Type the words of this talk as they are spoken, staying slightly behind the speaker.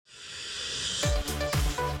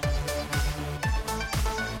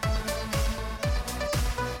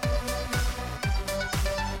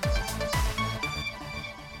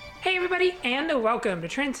everybody, and welcome to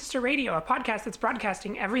Trans Sister Radio, a podcast that's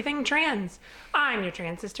broadcasting everything trans. I'm your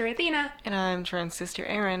trans sister, Athena. And I'm trans sister,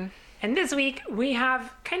 Erin. And this week, we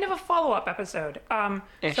have kind of a follow-up episode.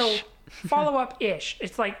 Ish. So, follow-up-ish.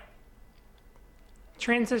 It's like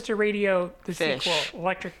Trans Sister Radio, the Fish. sequel,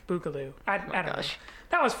 Electric Boogaloo. I don't know. gosh.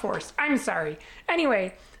 That was forced. I'm sorry.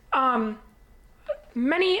 Anyway,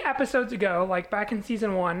 many episodes ago, like back in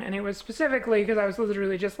season 1, and it was specifically because I was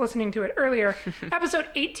literally just listening to it earlier, episode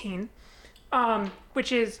 18,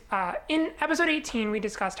 which is, in episode 18, we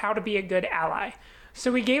discussed how to be a good ally.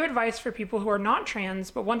 So we gave advice for people who are not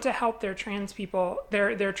trans, but want to help their trans people,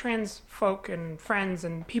 their trans folk and friends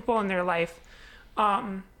and people in their life,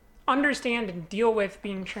 understand and deal with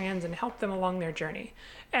being trans and help them along their journey.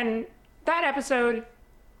 And that episode,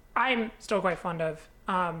 I'm still quite fond of.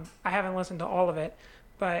 I haven't listened to all of it,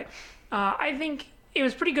 but I think it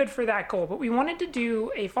was pretty good for that goal. But we wanted to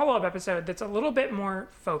do a follow-up episode that's a little bit more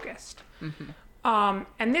focused. Mm-hmm.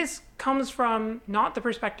 And this comes from not the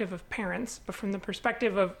perspective of parents, but from the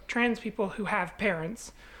perspective of trans people who have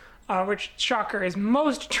parents, which, shocker, is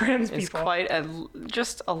most trans people. It's quite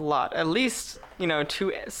just a lot, at least,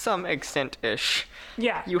 to some extent-ish.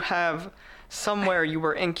 Yeah. You have somewhere you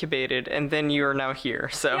were incubated, and then you are now here,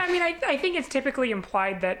 so. Yeah, I mean, I think it's typically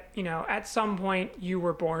implied that, at some point you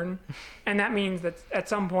were born, and that means that at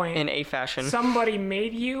some point... In a fashion. Somebody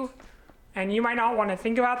made you, and you might not want to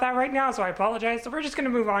think about that right now, so I apologize. So we're just going to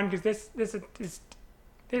move on, because this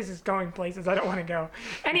is going places I don't want to go.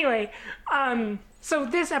 Anyway, so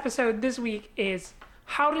this episode this week is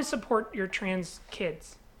how to support your trans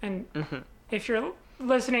kids. And if you're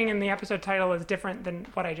listening and the episode title is different than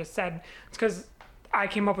what I just said, it's because I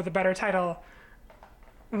came up with a better title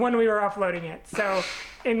when we were uploading it. So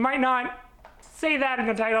it might not say that in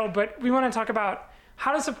the title, but we want to talk about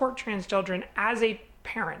how to support trans children as a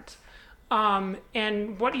parent,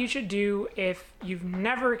 and what you should do if you've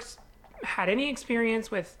never had any experience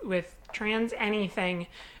with trans anything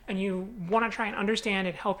and you want to try and understand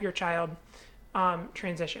and help your child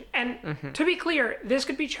transition. And to be clear, this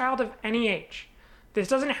could be child of any age. This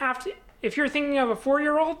doesn't have to, if you're thinking of a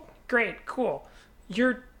 4-year-old, great, cool.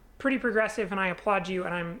 You're pretty progressive and I applaud you,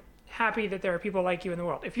 and I'm happy that there are people like you in the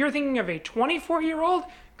world. If you're thinking of a 24-year-old,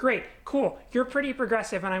 great, cool. You're pretty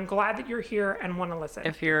progressive and I'm glad that you're here and want to listen.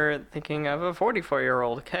 If you're thinking of a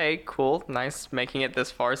 44-year-old, okay, cool, nice making it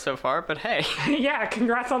this far so far, but hey. Yeah,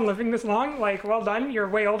 congrats on living this long. Like, well done. You're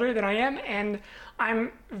way older than I am, and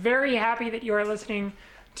I'm very happy that you are listening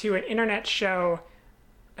to an internet show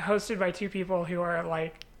hosted by two people who are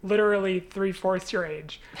like literally 3/4 your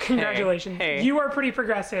age. Congratulations. Hey. You are pretty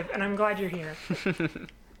progressive and I'm glad you're here.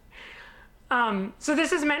 So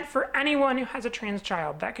this is meant for anyone who has a trans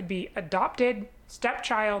child. That could be adopted,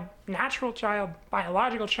 stepchild, natural child,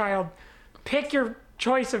 biological child. Pick your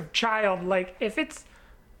choice of child. Like, if it's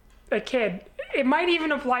a kid, it might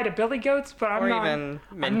even apply to billy goats, but I'm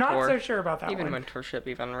not so sure about that even one. mentorship,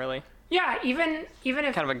 even, really. Yeah, even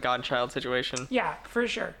if Kind of a godchild situation. Yeah, for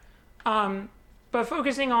sure. But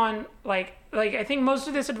focusing on like I think most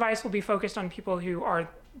of this advice will be focused on people who are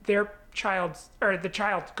their child's or the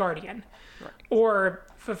child's guardian, right, or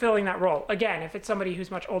fulfilling that role. Again, if it's somebody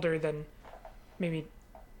who's much older than maybe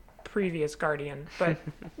previous guardian, but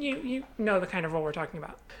you know the kind of role we're talking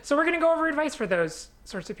about. So we're going to go over advice for those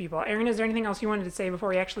sorts of people. Erin, is there anything else you wanted to say before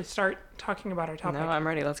we actually start talking about our topic? No, I'm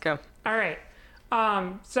ready. Let's go. All right.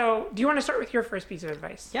 So do you want to start with your first piece of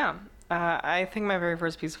advice? Yeah. I think my very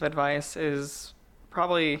first piece of advice is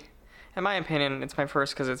probably, in my opinion, it's my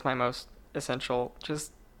first because it's my most essential.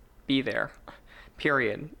 Just be there.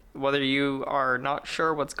 Period. Whether you are not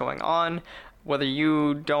sure what's going on, whether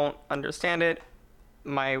you don't understand it,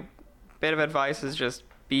 my bit of advice is just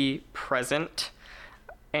be present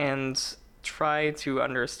and try to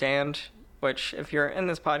understand, which if you're in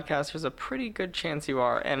this podcast, there's a pretty good chance you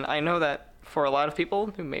are. And I know that for a lot of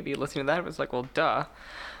people who may be listening to that, it's like, well, duh,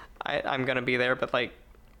 I'm going to be there. But like,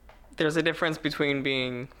 there's a difference between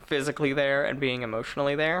being physically there and being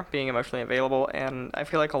emotionally there, being emotionally available. And I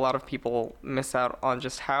feel like a lot of people miss out on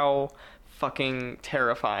just how fucking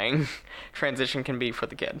terrifying transition can be for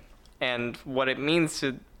the kid. And what it means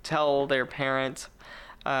to tell their parent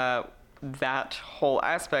that whole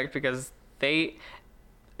aspect, because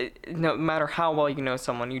no matter how well you know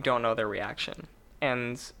someone, you don't know their reaction.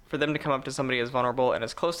 And for them to come up to somebody as vulnerable and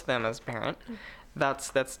as close to them as a parent,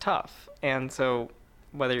 that's tough. And so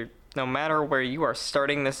no matter where you are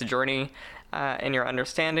starting this journey in your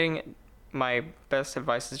understanding, my best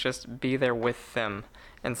advice is just be there with them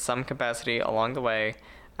in some capacity along the way,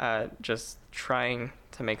 just trying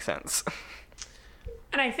to make sense.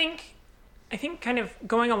 And I think kind of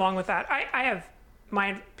going along with that, I have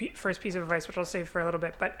first piece of advice, which I'll save for a little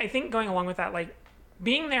bit, but I think going along with that, like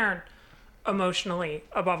being there emotionally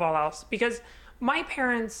above all else, because my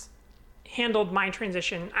parents handled my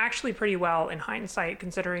transition actually pretty well in hindsight,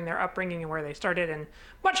 considering their upbringing and where they started. And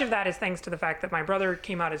much of that is thanks to the fact that my brother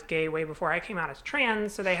came out as gay way before I came out as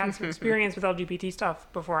trans. So they had some experience with LGBT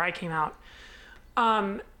stuff before I came out.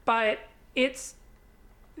 But it's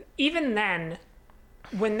even then,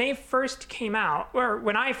 when they first came out, or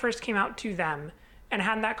when I first came out to them and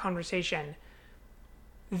had that conversation,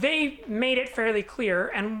 they made it fairly clear.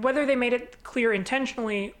 And whether they made it clear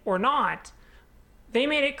intentionally or not, they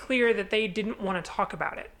made it clear that they didn't want to talk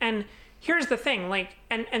about it. And here's the thing, like,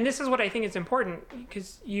 and this is what I think is important,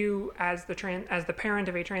 because you, as the parent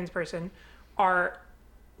of a trans person, are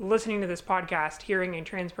listening to this podcast, hearing a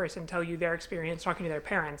trans person tell you their experience talking to their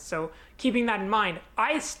parents. So keeping that in mind,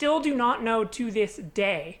 I still do not know to this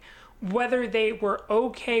day whether they were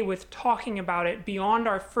okay with talking about it beyond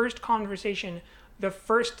our first conversation the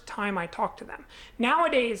first time I talked to them.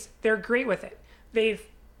 Nowadays, they're great with it.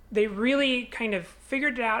 They really kind of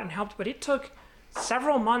figured it out and helped, but it took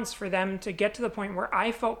several months for them to get to the point where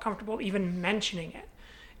I felt comfortable even mentioning it.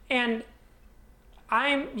 And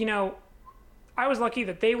I was lucky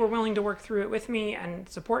that they were willing to work through it with me and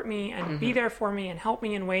support me and be there for me and help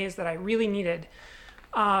me in ways that I really needed.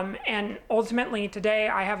 And ultimately today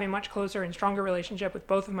I have a much closer and stronger relationship with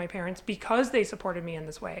both of my parents because they supported me in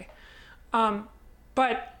this way.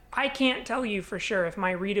 But I can't tell you for sure if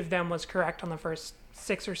my read of them was correct on the first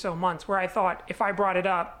 6 or so months, where I thought if I brought it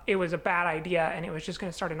up, it was a bad idea and it was just going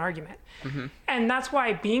to start an argument. And that's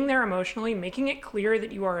why being there emotionally, making it clear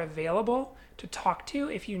that you are available to talk to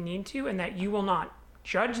if you need to, and that you will not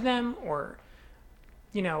judge them or,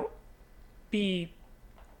 be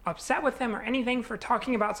upset with them or anything for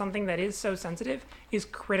talking about something that is so sensitive is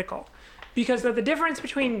critical. Because the difference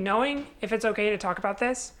between knowing if it's okay to talk about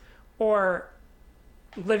this or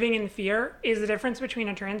living in fear is the difference between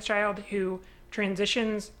a trans child who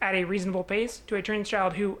transitions at a reasonable pace to a trans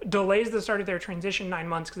child who delays the start of their transition 9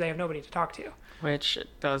 months because they have nobody to talk to. Which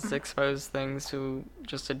does expose things to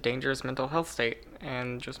just a dangerous mental health state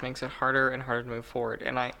and just makes it harder and harder to move forward.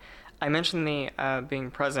 And I mentioned the being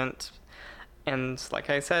present, and like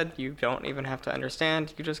I said, you don't even have to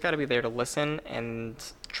understand. You just got to be there to listen and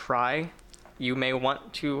try. You may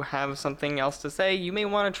want to have something else to say. You may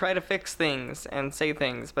want to try to fix things and say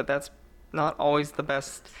things, but that's not always the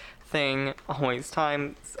best thing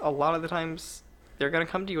a lot of the times they're going to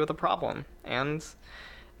come to you with a problem, and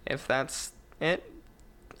if that's it,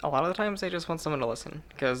 a lot of the times they just want someone to listen,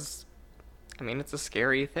 because it's a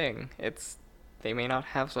scary thing. They may not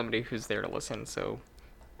have somebody who's there to listen, so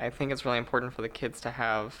I think it's really important for the kids to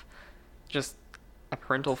have just a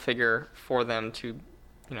parental figure for them to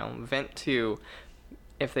vent to.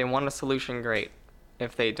 If they want a solution, great.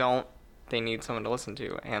 If they don't, they need someone to listen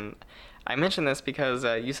to. And I mention this because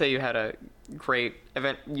you say you had a great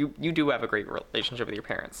event. You do have a great relationship with your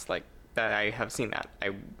parents. Like, that I have seen that.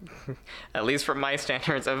 At least from my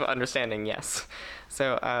standards of understanding, yes.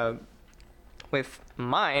 So with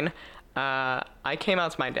mine, I came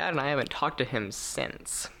out to my dad and I haven't talked to him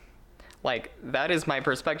since. Like, that is my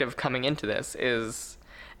perspective coming into this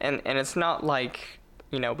and it's not like,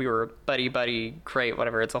 we were buddy, great,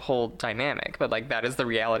 whatever. It's a whole dynamic. But, like, that is the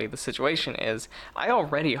reality of the situation is I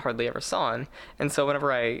already hardly ever saw him. And so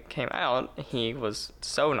whenever I came out, he was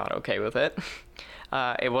so not okay with it.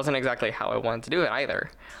 It wasn't exactly how I wanted to do it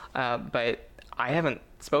either. But I haven't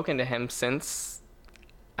spoken to him since...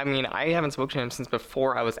 I haven't spoken to him since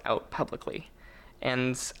before I was out publicly.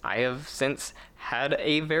 And I have since had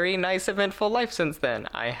a very nice, eventful life since then.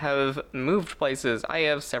 I have moved places. I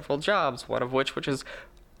have several jobs, one of which is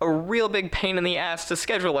a real big pain in the ass to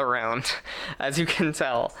schedule around, as you can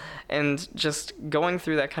tell. And just going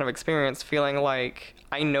through that kind of experience, feeling like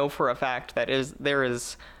I know for a fact that there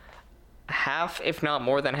is half, if not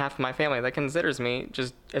more than half of my family that considers me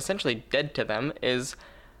just essentially dead to them, is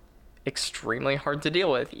extremely hard to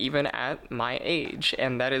deal with, even at my age.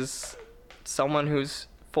 And that is someone who's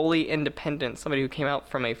fully independent, somebody who came out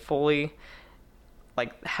from a fully,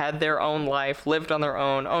 had their own life, lived on their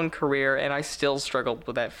own career, and I still struggled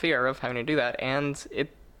with that fear of having to do that, and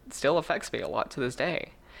it still affects me a lot to this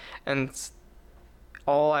day. And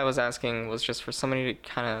all I was asking was just for somebody to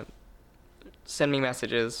kind of send me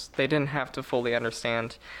messages. They didn't have to fully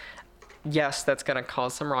understand. Yes, that's going to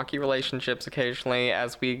cause some rocky relationships occasionally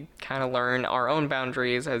as we kind of learn our own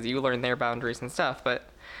boundaries, as you learn their boundaries and stuff, but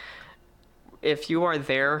if you are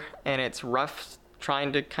there and it's rough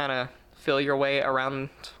trying to kind of feel your way around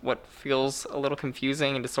what feels a little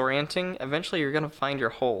confusing and disorienting, eventually you're going to find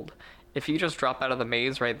your hold. If you just drop out of the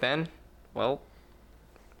maze right then, well,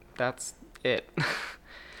 that's it.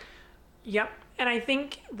 Yep. And I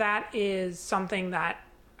think that is something that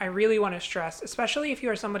I really want to stress, especially if you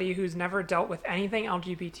are somebody who's never dealt with anything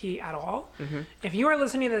LGBT at all. Mm-hmm. If you are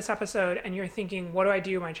listening to this episode and you're thinking, what do I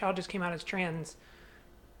do? My child just came out as trans.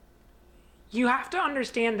 You have to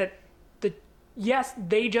understand that yes,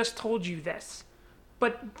 they just told you this,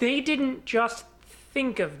 but they didn't just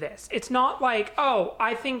think of this. It's not like, oh,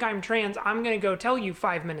 I think I'm trans, I'm going to go tell you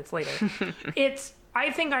 5 minutes later. It's, I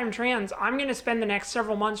think I'm trans, I'm going to spend the next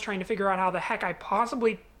several months trying to figure out how the heck I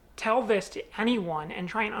possibly tell this to anyone and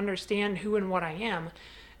try and understand who and what I am.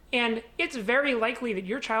 And it's very likely that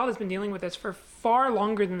your child has been dealing with this for far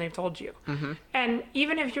longer than they've told you. Mm-hmm. And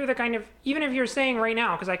even if you're even if you're saying right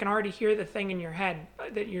now, because I can already hear the thing in your head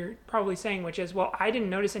that you're probably saying, which is, well, I didn't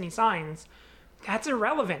notice any signs. That's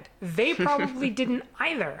irrelevant. They probably didn't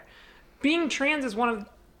either. Being trans is one of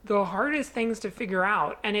the hardest things to figure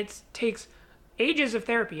out, and it takes ages of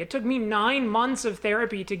therapy. It took me 9 months of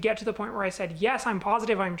therapy to get to the point where I said, yes, I'm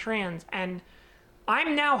positive I'm trans, and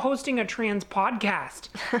I'm now hosting a trans podcast.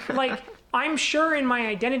 Like, I'm sure in my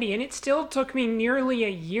identity, and it still took me nearly a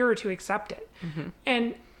year to accept it. Mm-hmm.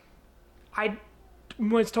 And I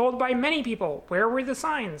was told by many people, where were the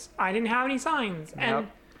signs? I didn't have any signs. Yep. And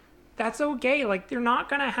that's okay. Like, they're not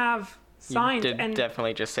going to have signs. You did and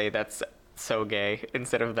definitely just say that's so gay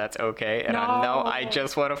instead of that's okay. And No. I know I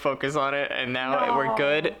just want to focus on it. And now No. we're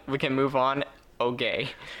good. We can move on. Okay.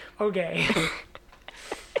 Okay.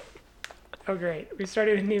 Oh, great. We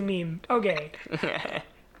started a new meme. Okay.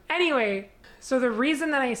 Anyway, so the reason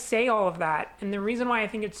that I say all of that, and the reason why I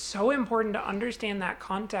think it's so important to understand that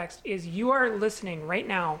context, is you are listening right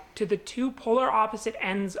now to the two polar opposite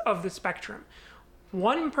ends of the spectrum.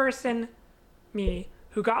 One person, me,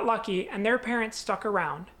 who got lucky and their parents stuck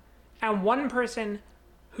around, and one person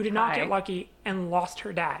who did not Hi. get lucky and lost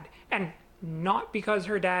her dad, and not because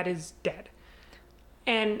her dad is dead.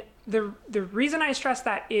 And the reason I stress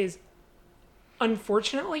that is,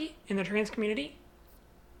 unfortunately, in the trans community,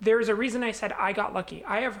 there's a reason I said I got lucky.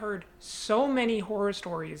 I have heard so many horror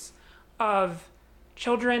stories of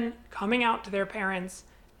children coming out to their parents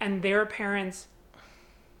and their parents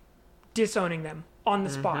disowning them on the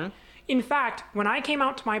spot. In fact, when I came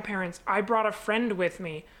out to my parents, I brought a friend with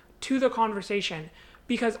me to the conversation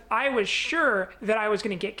because I was sure that I was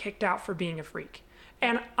going to get kicked out for being a freak.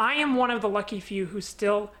 And I am one of the lucky few who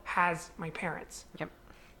still has my parents. Yep.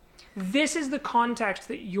 This is the context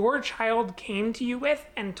that your child came to you with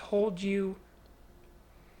and told you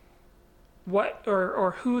what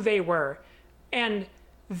or who they were. And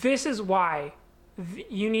this is why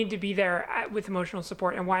you need to be there with emotional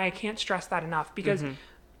support, and why I can't stress that enough, because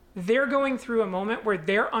they're going through a moment where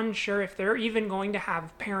they're unsure if they're even going to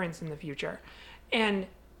have parents in the future. And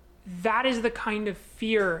that is the kind of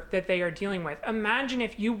fear that they are dealing with. Imagine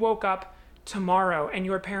if you woke up tomorrow and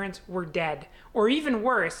your parents were dead, or even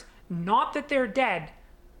worse, not that they're dead,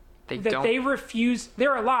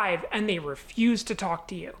 they're alive and they refuse to talk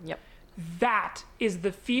to you. Yep. That is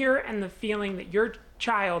the fear and the feeling that your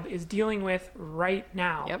child is dealing with right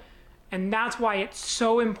now. Yep. And that's why it's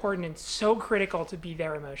so important and so critical to be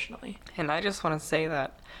there emotionally. And I just want to say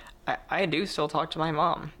that I do still talk to my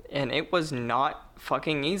mom, and it was not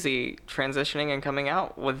fucking easy transitioning and coming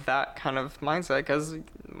out with that kind of mindset, because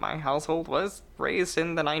my household was raised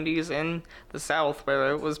in the 90s in the South,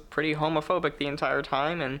 where it was pretty homophobic the entire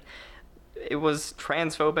time, and it was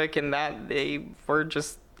transphobic in that they were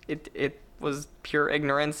just, it was pure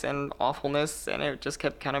ignorance and awfulness, and it just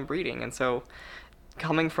kept kind of breeding. And so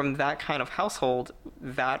coming from that kind of household,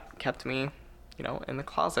 that kept me, in the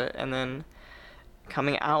closet. And then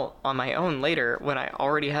coming out on my own later, when I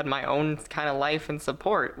already had my own kind of life and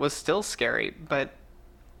support, was still scary,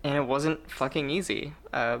 and it wasn't fucking easy.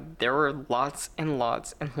 There were lots and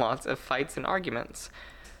lots and lots of fights and arguments.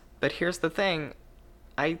 But here's the thing,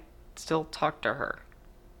 I still talk to her.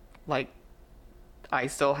 Like, I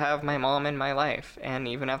still have my mom in my life, and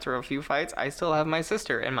even after a few fights, I still have my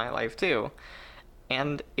sister in my life too.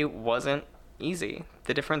 And it wasn't easy.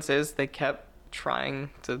 The difference is they kept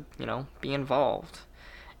trying to, be involved.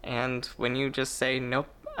 And when you just say, nope,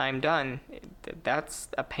 I'm done, that's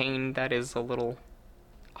a pain that is a little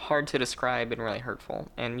hard to describe and really hurtful.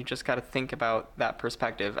 And you just got to think about that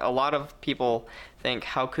perspective. A lot of people think,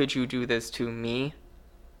 how could you do this to me?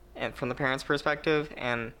 And from the parents' perspective,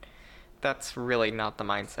 and that's really not the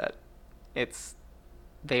mindset.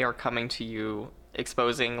 They are coming to you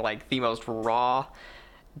exposing like the most raw,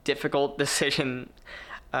 difficult decision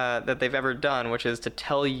that they've ever done, which is to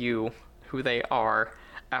tell you who they are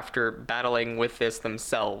after battling with this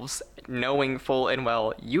themselves, knowing full and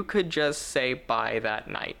well you could just say bye that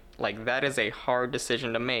night. Like, that is a hard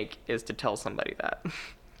decision to make, is to tell somebody that.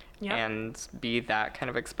 Yeah. And be that kind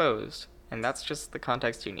of exposed. And that's just the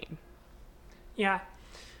context you need. Yeah.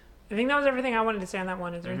 I think that was everything I wanted to say on that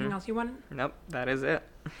one. Is there anything else you wanted? Nope, that is it.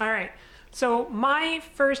 All right. So my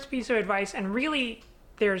first piece of advice, and really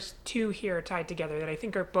there's two here tied together that I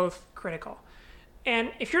think are both critical.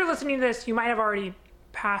 And if you're listening to this, you might have already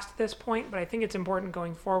passed this point, but I think it's important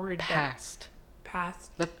going forward. Past.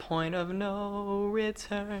 Past. The point of no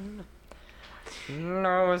return.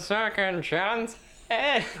 No second chance.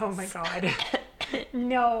 Oh my God.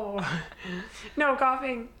 No. No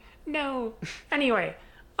coughing. No. Anyway,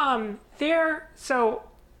 so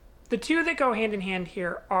the two that go hand in hand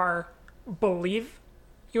here are believe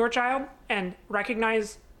your child and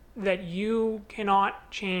recognize that you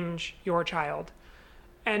cannot change your child.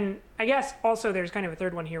 And I guess also there's kind of a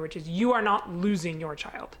third one here, which is you are not losing your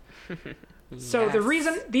child. So the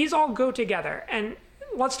reason these all go together, and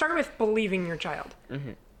let's start with believing your child.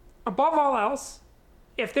 Above all else,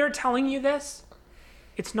 if they're telling you this,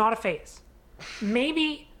 it's not a phase.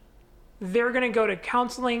 Maybe they're going to go to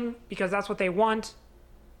counseling because that's what they want,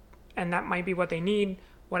 and that might be what they need,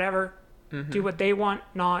 whatever. Do what they want,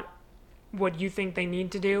 not what you think they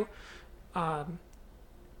need to do.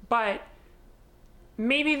 But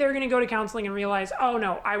maybe they're going to go to counseling and realize, oh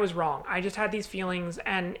no, I was wrong. I just had these feelings,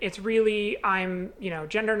 and it's really, I'm,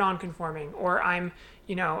 gender nonconforming, or I'm,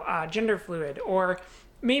 gender fluid, or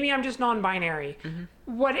maybe I'm just non-binary.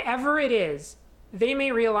 Whatever it is, they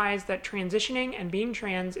may realize that transitioning and being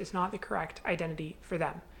trans is not the correct identity for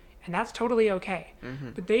them. And that's totally okay.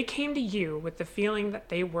 But they came to you with the feeling that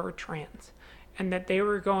they were trans and that they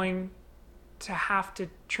were going to have to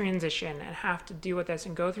transition and have to deal with this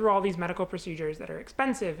and go through all these medical procedures that are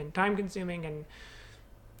expensive and time consuming and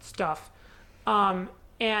stuff.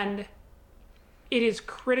 And it is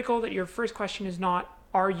critical that your first question is not,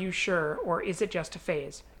 are you sure, or is it just a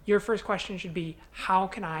phase? Your first question should be, how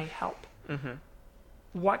can I help?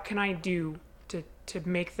 What can I do to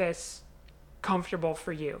make this comfortable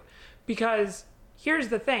for you? Because here's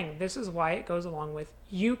the thing, this is why it goes along with,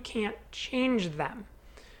 you can't change them.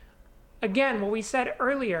 Again, what we said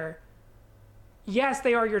earlier, yes,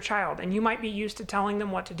 they are your child, and you might be used to telling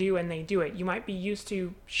them what to do and they do it. You might be used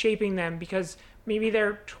to shaping them because maybe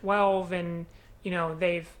they're 12 and,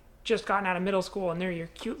 they've just gotten out of middle school and they're your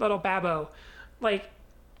cute little babo. Like,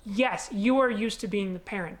 yes, you are used to being the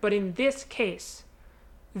parent, but in this case,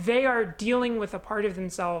 they are dealing with a part of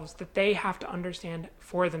themselves that they have to understand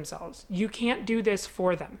for themselves. You can't do this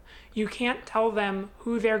for them. You can't tell them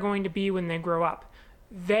who they're going to be when they grow up.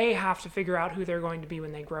 They have to figure out who they're going to be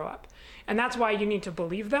when they grow up. And that's why you need to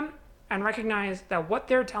believe them and recognize that what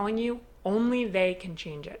they're telling you, only they can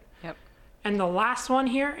change it. Yep. And the last one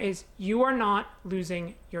here is you are not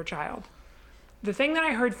losing your child. The thing that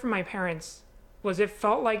I heard from my parents was it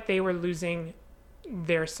felt like they were losing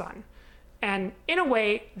their son. And in a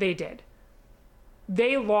way, they did.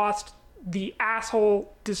 They lost the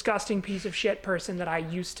asshole, disgusting piece of shit person that I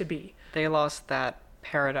used to be. They lost that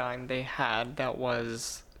paradigm they had that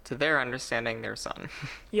was, to their understanding, their son.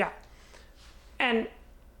 Yeah. And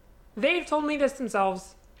they've told me this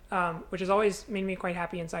themselves, which has always made me quite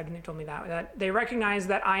happy inside when they've told me that they recognize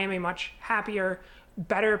that I am a much happier,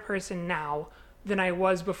 better person now than I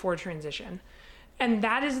was before transition. And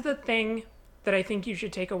that is the thing that I think you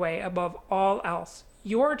should take away above all else.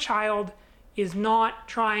 Your child is not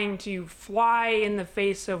trying to fly in the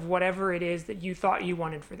face of whatever it is that you thought you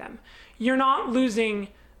wanted for them. You're not losing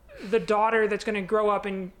the daughter that's going to grow up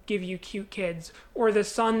and give you cute kids, or the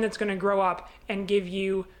son that's going to grow up and give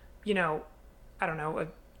you, I don't know,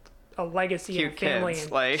 a legacy cute and a family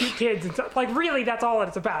kids, and cute kids and stuff. Like, really, that's all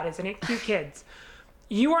it's about, isn't it? Cute kids.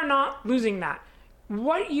 You are not losing that.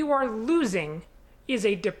 What you are losing is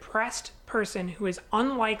a depressed person who is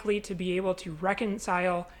unlikely to be able to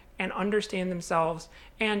reconcile and understand themselves,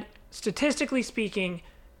 and statistically speaking,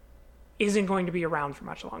 isn't going to be around for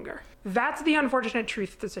much longer. That's the unfortunate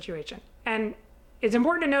truth of the situation. And it's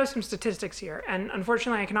important to know some statistics here. And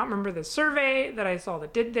unfortunately, I cannot remember the survey that I saw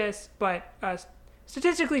that did this, but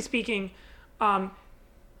statistically speaking,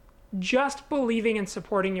 just believing and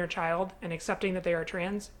supporting your child and accepting that they are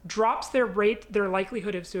trans drops their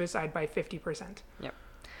likelihood of suicide by 50%. Yep.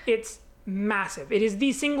 It's massive. It is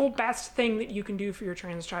the single best thing that you can do for your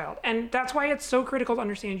trans child. And that's why it's so critical to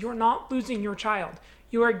understand you're not losing your child.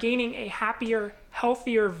 You are gaining a happier,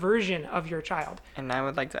 healthier version of your child. And I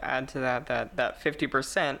would like to add to that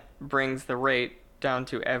 50% brings the rate down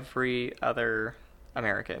to every other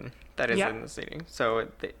American that is in the city. So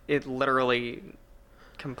it literally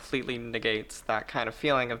completely negates that kind of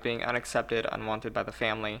feeling of being unaccepted, unwanted by the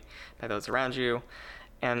family, by those around you.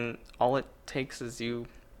 And all it takes is you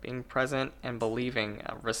being present and believing,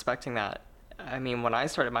 respecting that. I mean, when I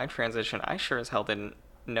started my transition, I sure as hell didn't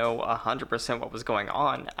know 100% what was going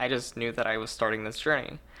on. I just knew that I was starting this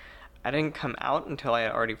journey. I didn't come out until I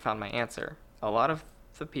had already found my answer. A lot of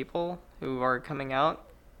the people who are coming out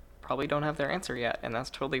probably don't have their answer yet, and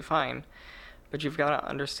that's totally fine. But you've got to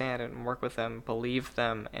understand and work with them, believe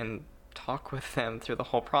them, and talk with them through the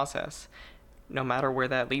whole process, no matter where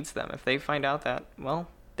that leads them. If they find out that, well,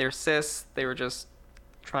 they're cis, they were just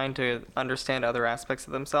trying to understand other aspects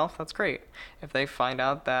of themselves, that's great. If they find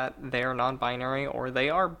out that they're non-binary or they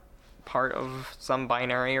are part of some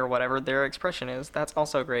binary or whatever their expression is, that's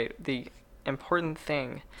also great. The important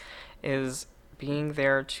thing is being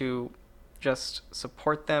there to just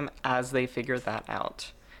support them as they figure that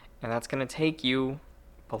out. And that's going to take you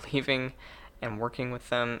believing and working with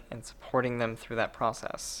them and supporting them through that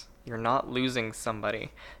process. You're not losing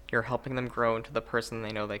somebody. You're helping them grow into the person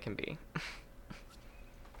they know they can be.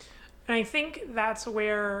 And I think that's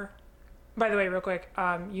where, by the way, real quick,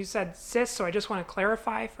 you said cis, so I just want to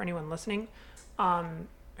clarify for anyone listening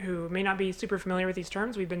who may not be super familiar with these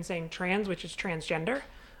terms. We've been saying trans, which is transgender.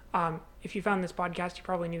 If you found this podcast, you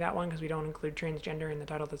probably knew that one because we don't include transgender in the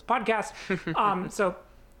title of this podcast. So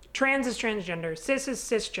trans is transgender, cis is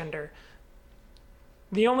cisgender.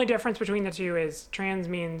 The only difference between the two is trans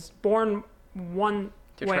means born one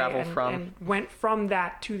To way travel and, from. and went from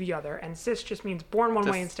that to the other, and cis just means born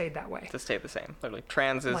one way and stayed that way. To stay the same. Literally,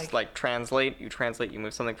 trans is Like- like translate. You translate, you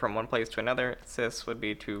move something from one place to another. Cis would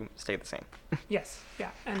be to stay the same. Yes,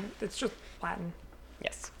 yeah, and it's just Latin.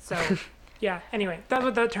 Yes. So, yeah. Anyway, that's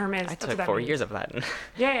what the term is. I That's what took that 4 means. years of Latin.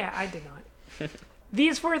 Yeah, I did not.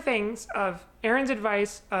 These 4 things of Aaron's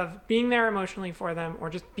advice of being there emotionally for them, or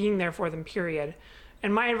just being there for them, period,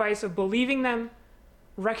 and my advice of believing them,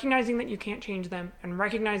 recognizing that you can't change them, and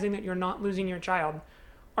recognizing that you're not losing your child,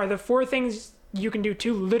 are the 4 things you can do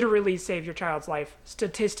to literally save your child's life,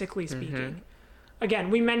 statistically speaking. Again,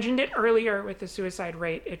 we mentioned it earlier with the suicide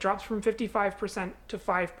rate. It drops from 55% to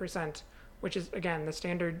 5%, which is, again, the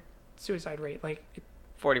standard suicide rate. Like,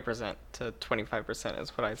 40% to 25%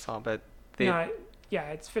 is what I saw, but yeah,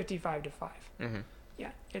 it's 55 to 5. Mhm.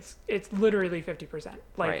 Yeah, it's literally 50%.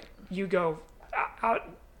 Like, Right. you go out.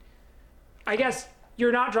 I guess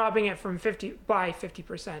you're not dropping it from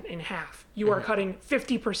 50% in half. You are cutting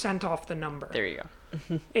 50% off the number. There you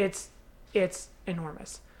go. It's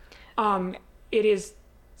enormous. It is,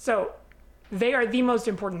 so they are the most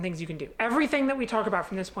important things you can do. Everything that we talk about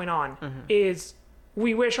from this point on is,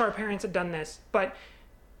 we wish our parents had done this, but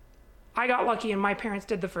I got lucky and my parents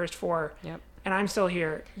did the first 4. Yep. And I'm still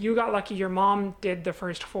here. You got lucky your mom did the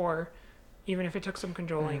first 4, even if it took some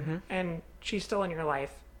cajoling, and she's still in your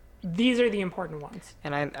life. These are the important ones.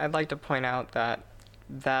 And I'd like to point out that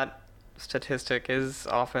that statistic is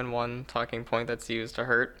often one talking point that's used to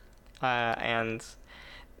hurt. And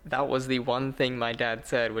that was the one thing my dad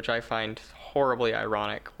said, which I find horribly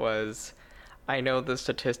ironic, was, I know the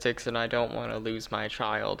statistics and I don't want to lose my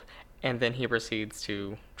child. And then he proceeds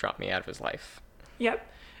to drop me out of his life. Yep.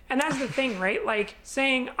 And that's the thing, right? Like,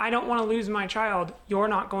 saying, I don't want to lose my child, you're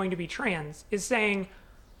not going to be trans, is saying,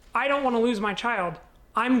 I don't want to lose my child,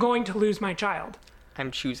 I'm going to lose my child.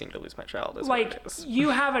 I'm choosing to lose my child, is Like, what it is. you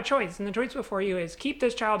have a choice, and the choice before you is keep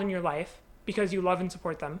this child in your life because you love and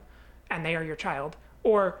support them, and they are your child,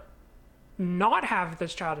 or not have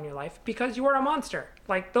this child in your life because you are a monster.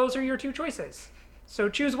 Like, those are your 2 choices. So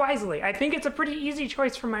choose wisely. I think it's a pretty easy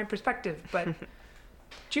choice from my perspective, but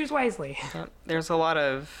choose wisely. Yeah, there's a lot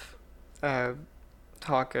of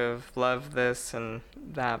talk of love this and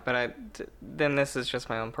that, but then this is just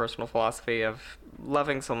my own personal philosophy of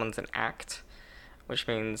loving someone's an act, which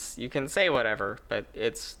means you can say whatever, but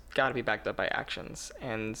it's got to be backed up by actions.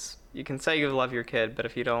 And you can say you love your kid, but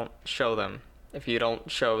if you don't show them, if you don't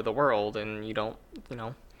show the world, and you don't,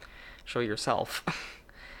 show yourself,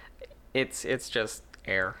 it's just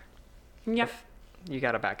air. Yep. You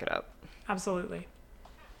got to back it up. Absolutely.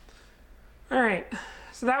 All right.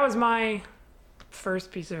 So that was my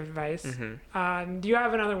first piece of advice. Do you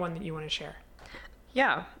have another one that you want to share?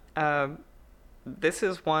 Yeah. This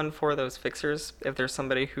is one for those fixers. If there's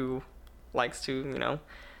somebody who likes to,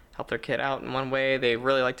 help their kid out in one way, they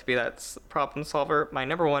really like to be that problem solver, my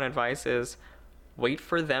number 1 advice is wait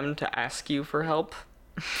for them to ask you for help.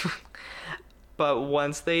 But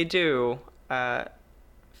once they do,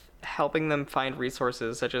 helping them find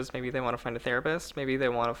resources, such as maybe they want to find a therapist, maybe they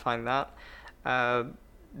want to find that,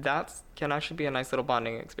 that can actually be a nice little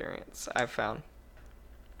bonding experience, I've found.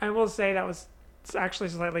 I will say it's actually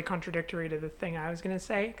slightly contradictory to the thing I was going to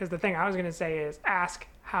say, because the thing I was going to say is ask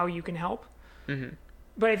how you can help.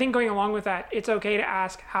 But I think going along with that, it's okay to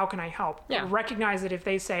ask, how can I help? Yeah. Recognize that if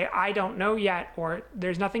they say, I don't know yet, or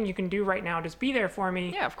there's nothing you can do right now, just be there for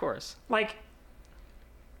me. Yeah, of course. Like,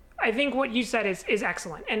 I think what you said is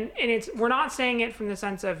excellent. And it's, we're not saying it from the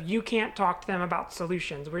sense of you can't talk to them about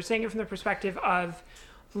solutions. We're saying it from the perspective of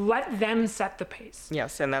let them set the pace.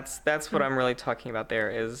 Yes, and that's what I'm really talking about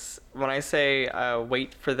there is when I say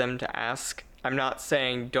wait for them to ask, I'm not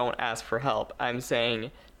saying don't ask for help. I'm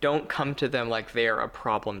saying don't come to them like they're a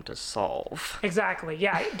problem to solve. Exactly.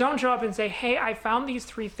 Yeah. Don't show up and say, hey, I found these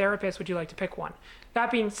 3 therapists. Would you like to pick one? That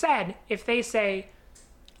being said, if they say,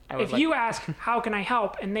 if you ask, how can I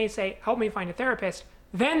help? And they say, help me find a therapist,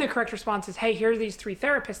 then the correct response is, hey, here are these 3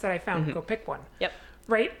 therapists that I found. Go pick one. Yep.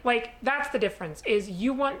 Right? Like, that's the difference is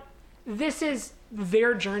this is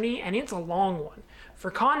their journey and it's a long one. For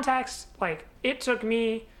context, like, it took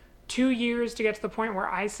me 2 years to get to the point where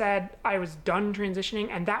I said I was done transitioning,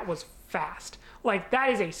 and that was fast. Like, that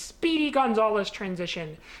is a Speedy Gonzalez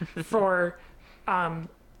transition for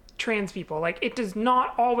trans people. Like, it does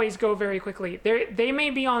not always go very quickly. They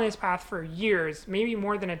may be on this path for years, maybe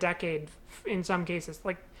more than a decade in some cases.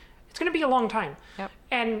 Like, it's going to be a long time. Yep.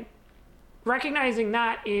 And recognizing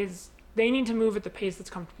that is they need to move at the pace that's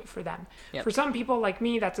comfortable for them. Yep. For some people like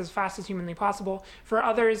me, that's as fast as humanly possible. For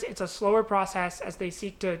others, it's a slower process as they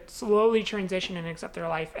seek to slowly transition and accept their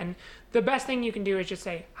life. And the best thing you can do is just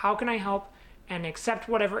say, how can I help? And accept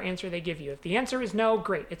whatever answer they give you. If the answer is no,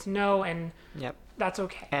 great. It's no, and Yep. that's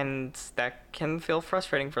okay. And that can feel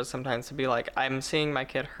frustrating for us sometimes to be like, I'm seeing my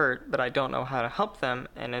kid hurt, but I don't know how to help them.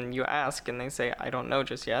 And then you ask and they say, I don't know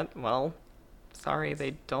just yet. Well, sorry,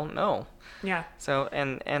 they don't know. Yeah. So,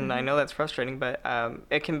 and I know that's frustrating, but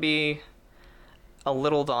it can be a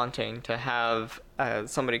little daunting to have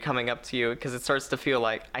somebody coming up to you because it starts to feel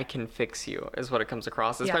like I can fix you is what it comes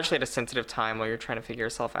across, especially at a sensitive time while you're trying to figure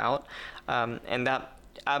yourself out. And that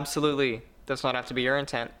absolutely does not have to be your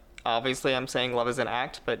intent. Obviously, I'm saying love is an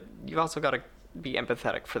act, but you've also got to be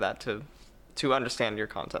empathetic for that to understand your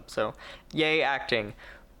concept. So, yay, acting.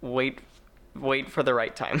 Wait for the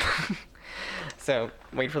right time. So,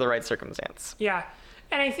 wait for the right circumstance. Yeah.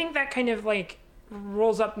 And I think that kind of like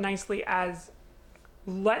rolls up nicely as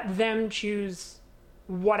let them choose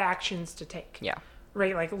what actions to take. Yeah.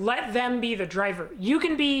 Right? Like, let them be the driver. You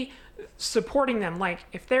can be supporting them. Like,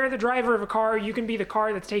 if they're the driver of a car, you can be the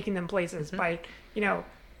car that's taking them places by,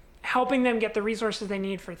 helping them get the resources they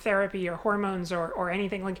need for therapy or hormones or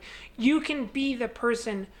anything. Like, you can be the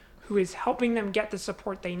person who is helping them get the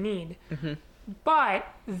support they need. But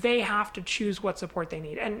they have to choose what support they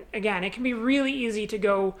need. And again, it can be really easy to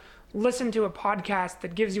go listen to a podcast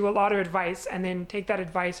that gives you a lot of advice and then take that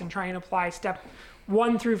advice and try and apply step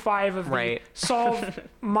 1 through 5 of the solve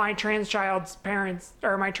my trans child's parents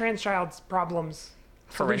or my trans child's problems.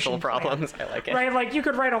 Parental problems. I like it. Right? Like, you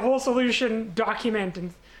could write a whole solution document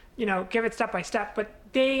and, give it step by step, but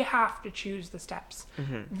they have to choose the steps.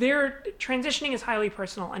 Their transitioning is highly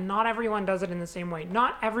personal, and not everyone does it in the same way.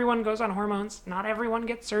 Not everyone goes on hormones. Not everyone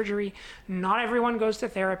gets surgery. Not everyone goes to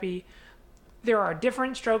therapy. There are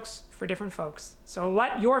different strokes for different folks. So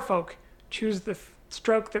let your folk choose the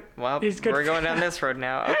stroke that is good. We're going down this road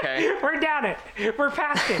now. Okay. We're down it. We're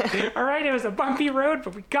past it. All right. It was a bumpy road,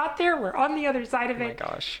 but we got there. We're on the other side of it. Oh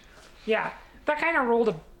my gosh. Yeah. That kind of rolled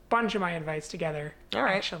a bunch of my advice together. All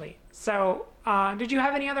right. Actually. So, did you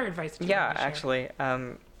have any other advice? Yeah, actually.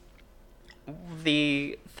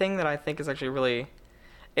 The thing that I think is actually really,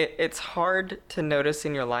 it's hard to notice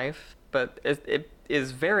in your life, but it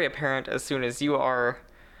is very apparent as soon as you are,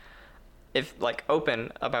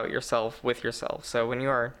 open about yourself with yourself. So when you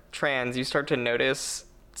are trans, you start to notice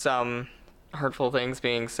some hurtful things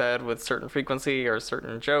being said with certain frequency or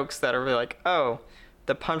certain jokes that are really like, oh,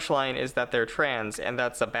 the punchline is that they're trans, and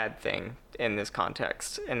that's a bad thing in this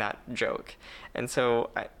context, in that joke. And so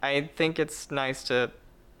I think it's nice to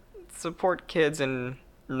support kids in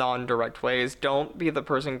non-direct ways. Don't be the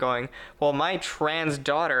person going, well, my trans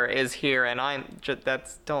daughter is here, and I'm just,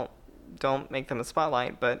 don't make them a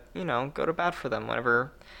spotlight, but, go to bat for them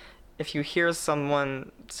whenever, if you hear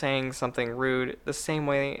someone saying something rude the same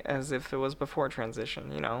way as if it was before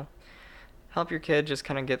transition, help your kid just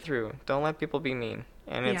kind of get through. Don't let people be mean.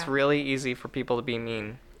 And it's really easy for people to be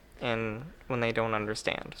mean and when they don't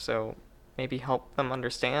understand. So maybe help them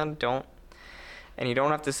understand. And you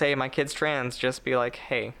don't have to say my kid's trans, just be like,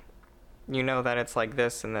 hey, that it's like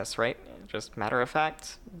this and this, right? Just matter of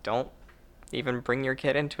fact, don't even bring your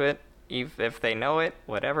kid into it. If they know it,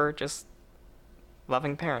 whatever, just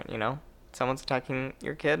loving parent, Someone's attacking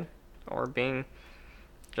your kid or being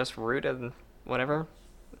just rude and whatever,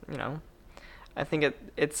 I think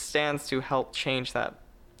it stands to help change that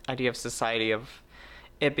idea of society of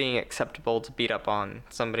it being acceptable to beat up on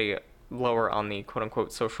somebody lower on the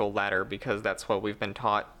quote-unquote social ladder, because that's what we've been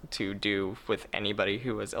taught to do with anybody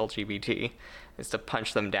who is LGBT, is to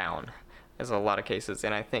punch them down. There's a lot of cases,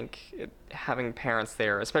 and I think having parents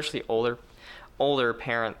there, especially older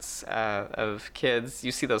parents of kids,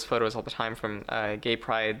 you see those photos all the time from gay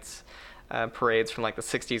prides, parades from like the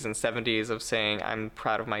 60s and 70s of saying, I'm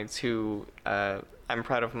proud of my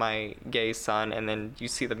gay son, and then you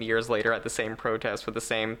see them years later at the same protest with the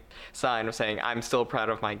same sign of saying, I'm still proud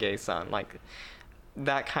of my gay son. Like,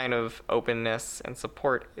 that kind of openness and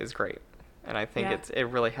support is great, and I think it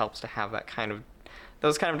really helps to have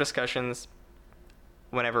those kind of discussions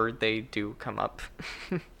whenever they do come up.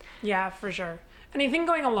 Yeah, for sure. And I think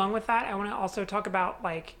going along with that, I want to also talk about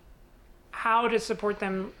like how to support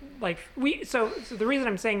them. Like so the reason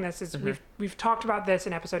I'm saying this is we've talked about this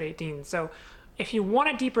in episode 18. So if you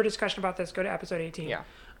want a deeper discussion about this, go to episode 18. Yeah.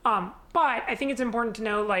 But I think it's important to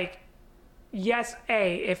know, like, yes,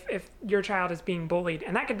 if your child is being bullied,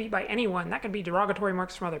 and that could be by anyone, that could be derogatory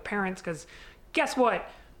marks from other parents, because guess what?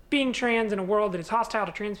 Being trans in a world that is hostile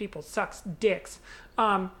to trans people sucks dicks.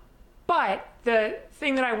 But the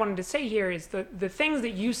thing that I wanted to say here is the things that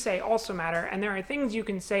you say also matter, and there are things you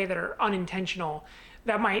can say that are unintentional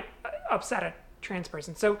that might upset a trans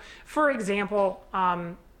person. So, for example,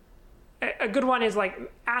 a good one is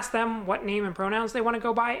like ask them what name and pronouns they want to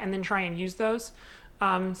go by, and then try and use those.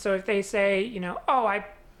 So if they say, I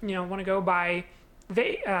want to go by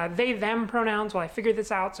they them pronouns, well, I figured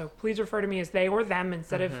this out, so please refer to me as they or them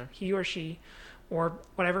instead of he or she, or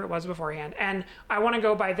whatever it was beforehand. And I want to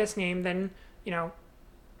go by this name, then,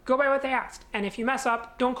 go by what they asked. And if you mess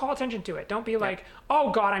up, don't call attention to it. Don't be like,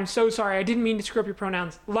 oh God, I'm so sorry. I didn't mean to screw up your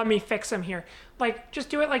pronouns. Let me fix them here. Like, just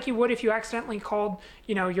do it like you would if you accidentally called,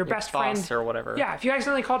 your best boss friend. Or whatever. Yeah, if you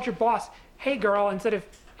accidentally called your boss, hey girl, instead of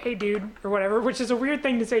hey dude, or whatever, which is a weird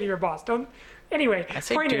thing to say to your boss. Anyway, I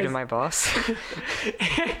say dude to my boss.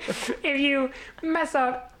 If you mess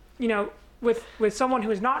up, with someone who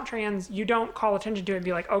is not trans, you don't call attention to it and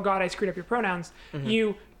be like, oh God, I screwed up your pronouns.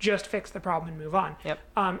 You just fix the problem and move on. Yep.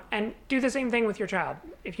 And do the same thing with your child.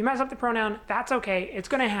 If you mess up the pronoun, that's okay. It's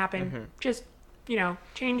going to happen. Just,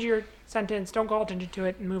 change your sentence. Don't call attention to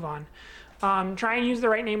it and move on. Try and use the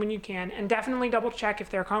right name when you can. And definitely double check if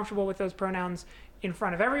they're comfortable with those pronouns in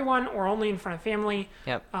front of everyone or only in front of family.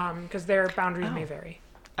 Yep. Because their boundaries may vary.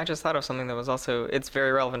 I just thought of something that was also, it's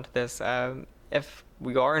very relevant to this. If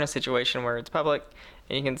we are in a situation where it's public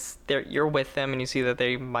and you're with them and you see that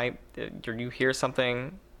they might, or you hear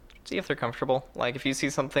something, see if they're comfortable. Like if you see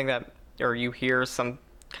something or you hear some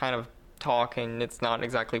kind of talk and it's not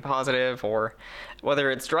exactly positive, or whether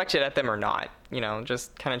it's directed at them or not,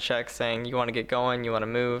 just kind of check saying you want to get going, you want to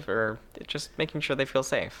move, or just making sure they feel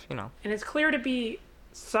safe, And it's clear to be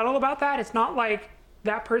subtle about that. It's not like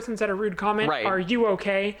that person said a rude comment. Right. Are you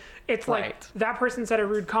okay? It's like Right. that person said a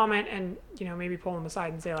rude comment and, maybe pull them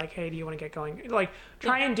aside and say like, hey, do you want to get going? Like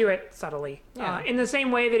try and do it subtly. Yeah. In the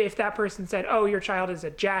same way that if that person said, oh, your child is a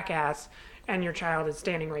jackass and your child is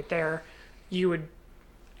standing right there, you would,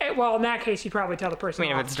 well, in that case, you'd probably tell the person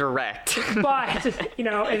if off. it's direct. But, if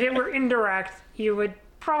it were indirect, you would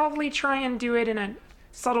probably try and do it in a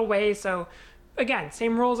subtle way. So again,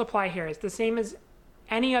 same rules apply here. It's the same as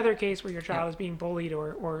any other case where your child is being bullied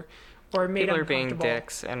or made People are uncomfortable. being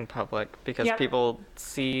dicks in public because Yep. people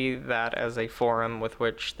see that as a forum with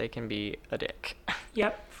which they can be a dick.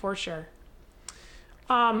 Yep, for sure.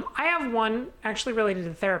 I have one actually related to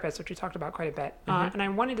the therapist, which we talked about quite a bit. And I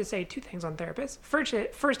wanted to say two things on therapists.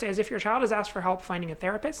 First is if your child is asked for help finding a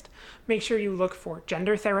therapist, make sure you look for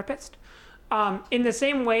gender therapist. In the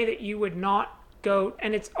same way that you would not go,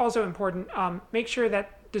 and it's also important, make sure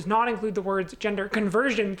that does not include the words gender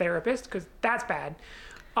conversion therapist, because that's bad.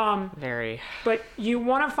 Very. But you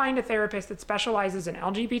want to find a therapist that specializes in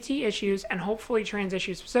LGBT issues and hopefully trans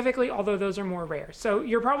issues specifically, although those are more rare. So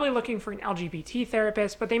you're probably looking for an LGBT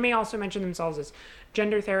therapist, but they may also mention themselves as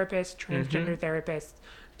gender therapist, transgender therapist,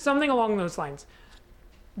 something along those lines.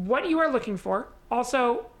 What you are looking for,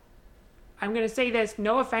 also, I'm going to say this,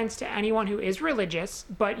 no offense to anyone who is religious,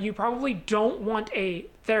 but you probably don't want a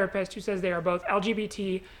therapist who says they are both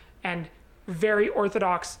LGBT and very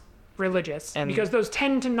orthodox religious, because those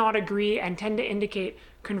tend to not agree and tend to indicate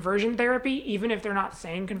conversion therapy, even if they're not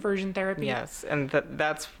saying conversion therapy. Yes, and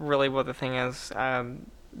that's really what the thing is.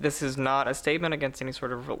 This is not a statement against any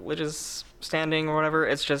sort of religious standing or whatever.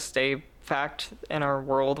 It's just a fact in our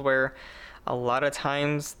world where a lot of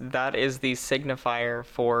times that is the signifier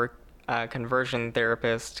for conversion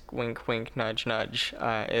therapist, wink, wink, nudge, nudge,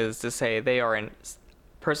 is to say they are a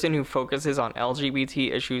person who focuses on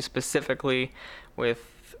LGBT issues specifically with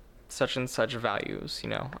such and such values,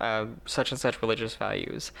 such and such religious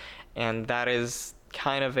values. And that is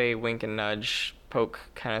kind of a wink and nudge, poke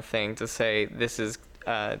kind of thing to say this is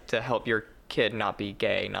to help your kid not be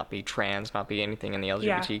gay, not be trans, not be anything in the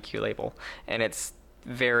LGBTQ label. And it's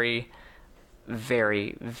very,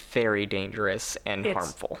 very, very dangerous and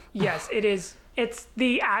harmful. Yes, it is. It's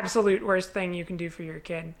the absolute worst thing you can do for your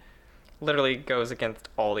kid. Literally goes against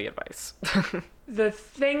all the advice. The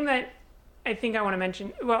thing that I think I want to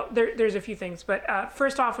mention, well, there's a few things, but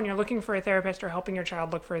first off, when you're looking for a therapist or helping your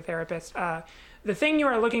child look for a therapist, the thing you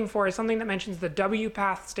are looking for is something that mentions the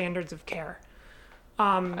WPATH standards of care.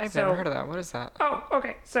 I've never heard of that. What is that? Oh,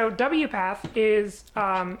 okay. So WPATH is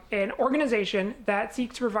an organization that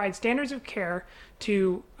seeks to provide standards of care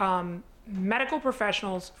to medical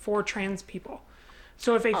professionals for trans people.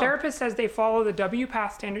 So if a therapist says they follow the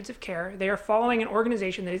WPATH standards of care, they are following an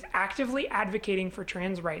organization that is actively advocating for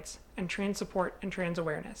trans rights and trans support and trans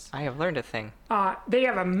awareness. I have learned a thing. They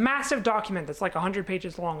have a massive document that's like 100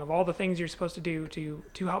 pages long of all the things you're supposed to do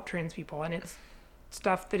to help trans people. And it's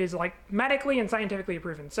stuff that is like medically and scientifically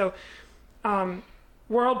proven. So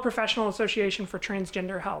World Professional Association for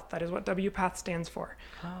Transgender Health, that is what WPATH stands for.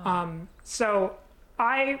 So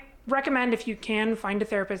I recommend, if you can, find a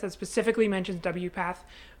therapist that specifically mentions WPATH.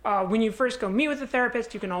 When you first go meet with a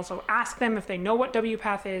therapist, you can also ask them if they know what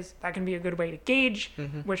WPATH is. That can be a good way to gauge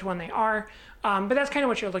which one they are. But that's kind of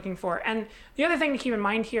what you're looking for. And the other thing to keep in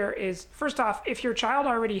mind here is, first off, if your child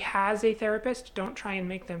already has a therapist, don't try and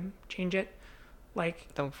make them change it.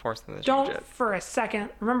 Like, don't force them to change don't it. for a second,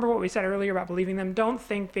 remember what we said earlier about believing them. Don't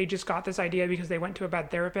think they just got this idea because they went to a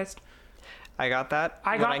bad therapist. I got that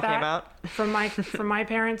I when got I that came out. from my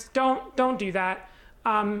parents. Don't do that.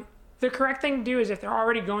 The correct thing to do is, if they're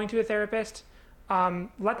already going to a therapist,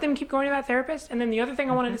 let them keep going to that therapist. And then the other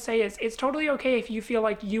thing I wanted to say is, it's totally okay if you feel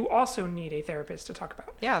like you also need a therapist to talk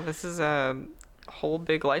about. Yeah, this is a whole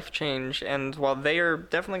big life change, and while they are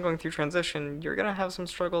definitely going through transition, you're gonna have some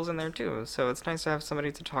struggles in there too. So it's nice to have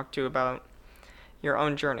somebody to talk to about your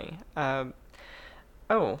own journey.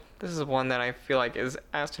 This is one that I feel like is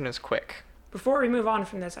as soon as quick. Before we move on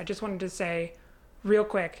from this, I just wanted to say real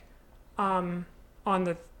quick, on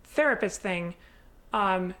the therapist thing,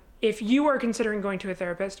 if you are considering going to a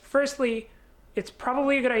therapist, firstly, it's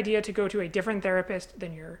probably a good idea to go to a different therapist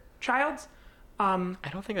than your child's. I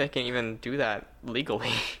don't think they can even do that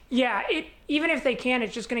legally. Yeah, even if they can,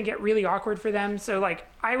 it's just going to get really awkward for them. So, like,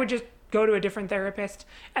 I would just go to a different therapist.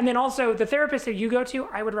 And then also, the therapist that you go to,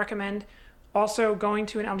 I would recommend also going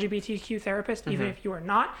to an LGBTQ therapist, even if you are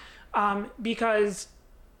not, because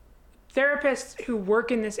therapists who work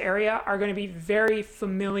in this area are going to be very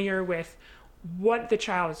familiar with what the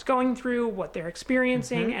child is going through, what they're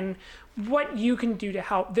experiencing, and what you can do to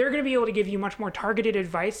help. They're going to be able to give you much more targeted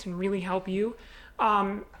advice and really help you.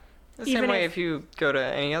 The same way if you go to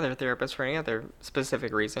any other therapist for any other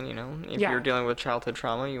specific reason, if you're dealing with childhood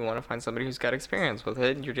trauma, you want to find somebody who's got experience with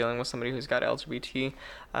it. You're dealing with somebody who's got LGBT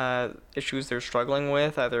issues they're struggling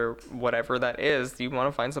with, either whatever that is, you want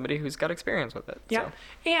to find somebody who's got experience with it. Yeah.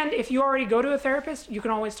 So. And if you already go to a therapist, you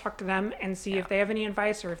can always talk to them and see if they have any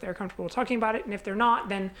advice or if they're comfortable talking about it. And if they're not,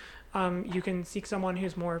 then you can seek someone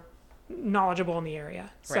who's more knowledgeable in the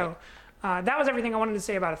area. Right. So that was everything I wanted to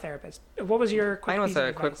say about a therapist. What was your quick Mine was piece of a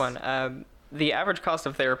advice? quick one. The average cost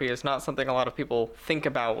of therapy is not something a lot of people think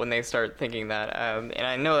about when they start thinking that. And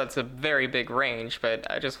I know that's a very big range, but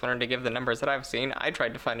I just wanted to give the numbers that I've seen. I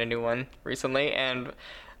tried to find a new one recently, and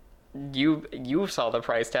you saw the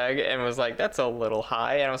price tag and was like, that's a little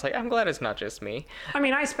high. And I was like, I'm glad it's not just me. I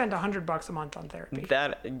mean, I spent $100 a month on therapy.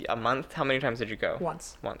 That a month? How many times did you go?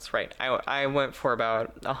 Once, right. I went for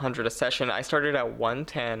about 100 a session. I started at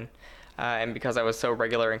 110. And because I was so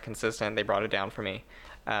regular and consistent, they brought it down for me.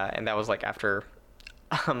 And that was like after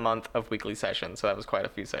a month of weekly sessions, so that was quite a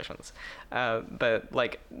few sessions. But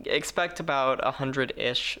like, expect about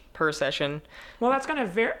 100-ish per session. Well, that's gonna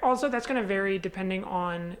vary depending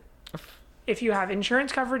on if you have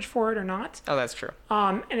insurance coverage for it or not. Oh, that's true.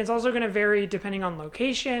 And it's also gonna vary depending on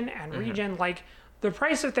location and region. Like, the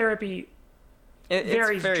price of therapy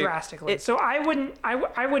varies drastically. So I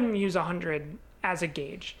wouldn't use 100 as a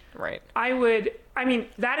gauge. Right. I mean,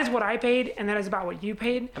 that is what I paid, and that is about what you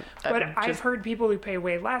paid. But I've heard people who pay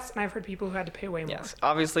way less, and I've heard people who had to pay way more. Yes,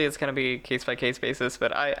 obviously it's going to be case-by-case basis,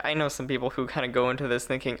 but I know some people who kind of go into this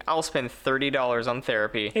thinking, I'll spend $30 on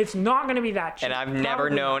therapy. It's not going to be that cheap. And I've never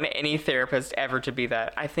known any therapist ever to be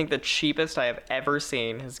that. I think the cheapest I have ever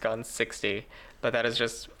seen has gone $60, but that is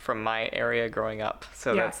just from my area growing up.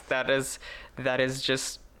 So that is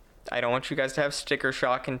just, I don't want you guys to have sticker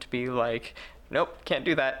shock and to be like, nope, can't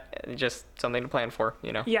do that. Just something to plan for,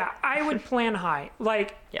 you know? Yeah, I would plan high.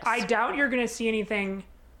 Like, Yes. I doubt you're going to see anything.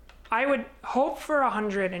 I would hope for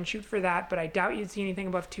 100 and shoot for that, but I doubt you'd see anything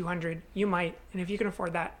above 200. You might, and if you can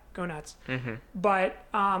afford that, go nuts. But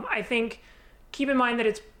I think keep in mind that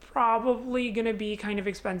it's probably going to be kind of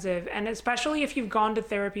expensive, and especially if you've gone to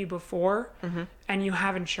therapy before and you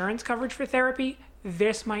have insurance coverage for therapy,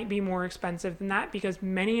 this might be more expensive than that because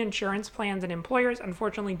many insurance plans and employers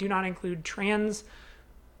unfortunately do not include trans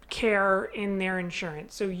care in their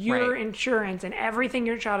insurance. So your Right. insurance and everything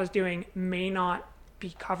your child is doing may not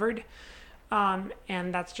be covered.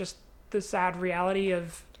 And that's just the sad reality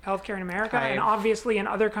of healthcare in America. And obviously in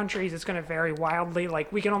other countries, it's going to vary wildly.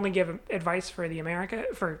 Like we can only give advice for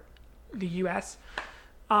the US.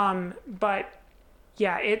 But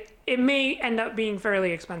yeah, it may end up being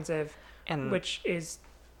fairly expensive, And which is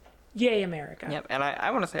yay, America. Yep, and I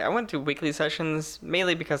want to say I went to weekly sessions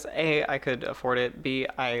mainly because A, I could afford it, B,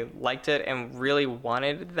 I liked it and really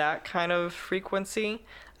wanted that kind of frequency.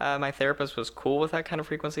 My therapist was cool with that kind of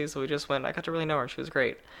frequency, so we just went. I got to really know her. She was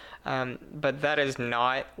great. But that is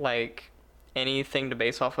not like anything to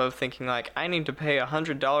base off of thinking like I need to pay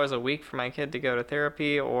 $100 a week for my kid to go to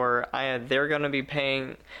therapy, or they're going to be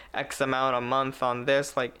paying X amount a month on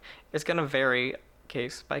this. Like it's going to vary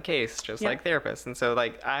case by case, just like therapists. And so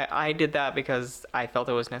like I did that because I felt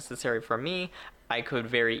it was necessary for me. I could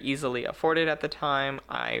very easily afford it at the time.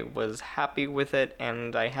 I was happy with it,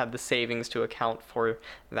 and I had the savings to account for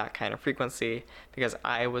that kind of frequency because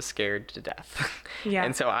I was scared to death. Yeah.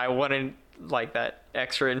 And so I wanted like that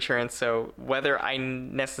extra insurance. So whether I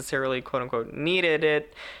necessarily quote unquote needed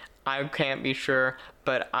it, I can't be sure,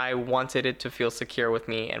 but I wanted it to feel secure with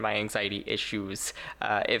me and my anxiety issues.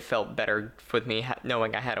 It felt better with me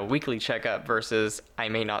knowing I had a weekly checkup versus I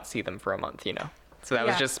may not see them for a month, you know? So that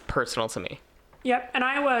was just personal to me. Yep. And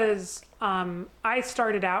I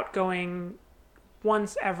started out going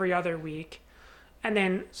once every other week and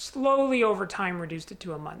then slowly over time reduced it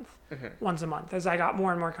to a month, once a month as I got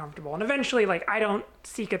more and more comfortable. And eventually, like, I don't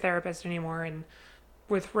seek a therapist anymore. And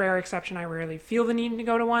with rare exception, I rarely feel the need to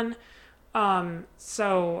go to one.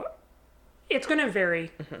 So it's going to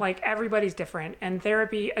vary. Like everybody's different, and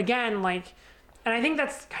therapy again, like, and I think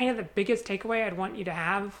that's kind of the biggest takeaway I'd want you to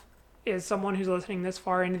have is someone who's listening this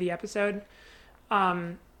far into the episode.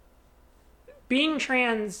 Being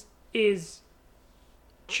trans is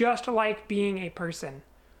just like being a person.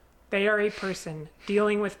 They are a person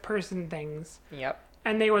dealing with person things. Yep.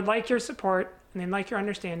 And they would like your support, and they like your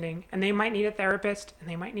understanding, and they might need a therapist, and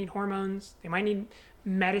they might need hormones, they might need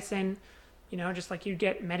medicine, you know, just like you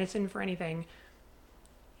get medicine for anything.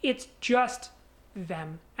 It's just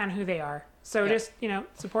them and who they are. So just, you know,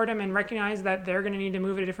 support them and recognize that they're going to need to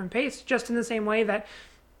move at a different pace, just in the same way that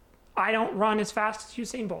I don't run as fast as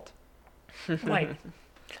Usain Bolt. Like,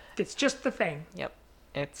 it's just the thing. Yep.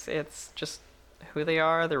 It's just who they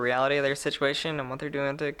are, the reality of their situation, and what they're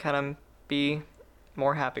doing to kind of be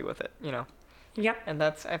more happy with it, you know? Yep. And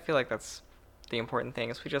I feel like that's the important thing,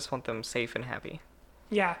 is we just want them safe and happy.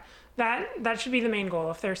 Yeah. That should be the main goal.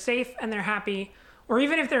 If they're safe and they're happy, or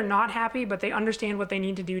even if they're not happy, but they understand what they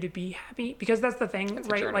need to do to be happy, because that's the thing, It's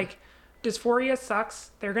a right? journey. Like, dysphoria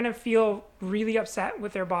sucks. They're going to feel really upset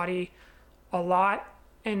with their body a lot,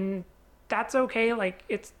 and that's okay. Like,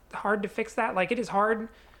 it's hard to fix that. Like, it is hard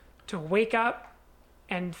to wake up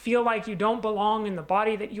and feel like you don't belong in the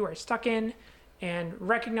body that you are stuck in, and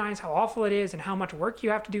recognize how awful it is and how much work you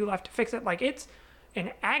have to do left to fix it. Like, it's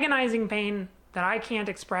an agonizing pain that I can't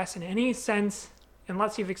express in any sense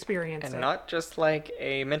unless you've experienced And it. not just like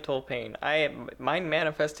a mental pain. Mine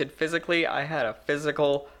manifested physically. I had a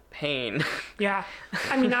physical pain. Yeah.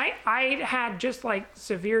 I mean, I had just like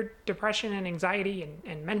severe depression and anxiety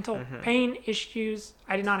and mental pain issues.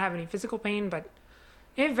 I did not have any physical pain, but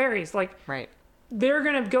it varies. Like, Right. they're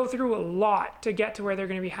going to go through a lot to get to where they're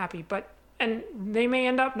going to be happy, and they may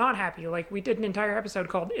end up not happy. Like, we did an entire episode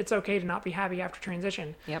called It's Okay to Not Be Happy After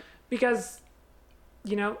Transition. Yep. Because,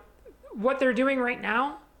 you know, what they're doing right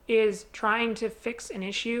now is trying to fix an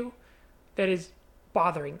issue that is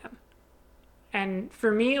bothering them. And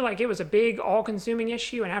for me, like, it was a big all-consuming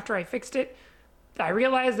issue, and after I fixed it, I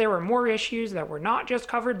realized there were more issues that were not just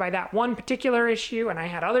covered by that one particular issue, and I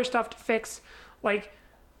had other stuff to fix. Like,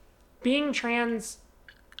 being trans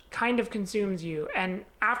kind of consumes you, and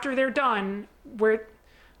after they're done, the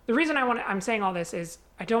reason I'm saying all this is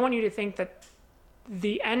I don't want you to think that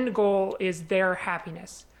the end goal is their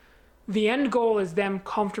happiness. The end goal is them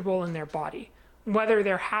comfortable in their body, whether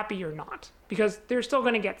they're happy or not, because they're still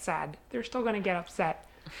going to get sad. They're still going to get upset,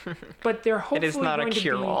 but they're hopefully It is not a going to be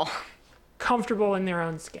cure-all. comfortable in their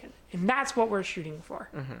own skin. And that's what we're shooting for,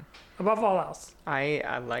 above all else.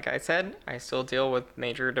 Like I said, I still deal with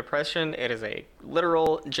major depression. It is a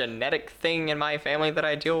literal genetic thing in my family that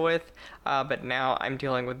I deal with. But now I'm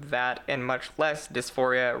dealing with that and much less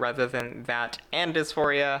dysphoria rather than that and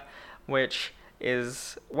dysphoria, which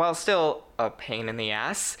is, while still a pain in the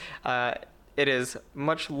ass, it is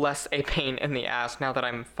much less a pain in the ass now that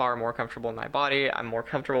I'm far more comfortable in my body. I'm more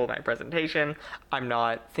comfortable with my presentation. I'm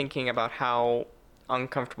not thinking about how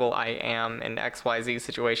uncomfortable I am in XYZ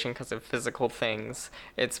situation because of physical things.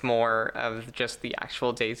 It's more of just the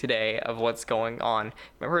actual day-to-day of what's going on in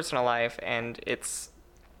my personal life, and it's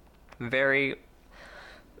very,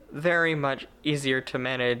 very much easier to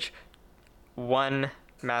manage one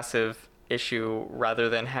massive issue rather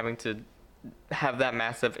than having to have that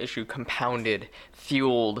massive issue compounded,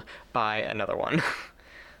 fueled by another one.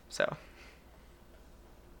 So.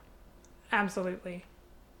 Absolutely.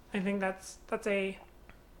 I think that's a,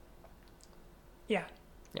 yeah.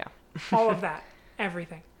 Yeah. All of that.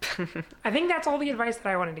 Everything. I think that's all the advice that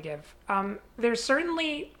I wanted to give. There's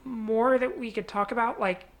certainly more that we could talk about,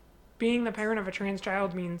 like being the parent of a trans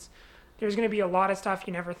child means there's going to be a lot of stuff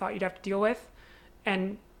you never thought you'd have to deal with,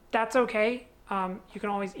 and that's okay. You can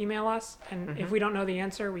always email us, and if we don't know the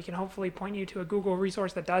answer, we can hopefully point you to a Google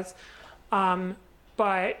resource that does.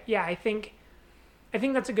 But yeah, I think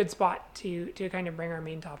that's a good spot to kind of bring our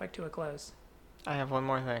main topic to a close. I have one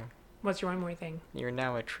more thing. What's your one more thing? You're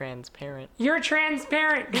now a transparent. You're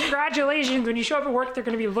transparent. Congratulations. When you show up at work, they're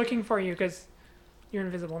going to be looking for you because you're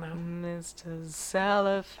invisible now. Mr.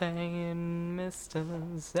 Cellophane,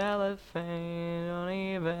 Mr. Cellophane, don't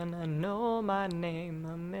even know my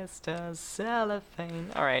name, Mr. Cellophane.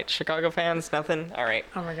 All right, Chicago fans, nothing? All right.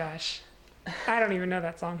 Oh my gosh. I don't even know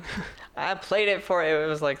that song. I played it for you. It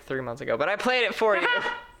was like 3 months ago, but I played it for you.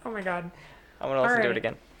 Oh my god. I want to also All do right. it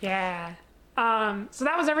again. Yeah. So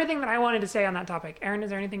that was everything that I wanted to say on that topic. Aaron,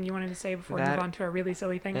 is there anything you wanted to say before we move on to a really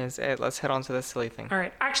silly thing? Is it. Let's head on to the silly thing. All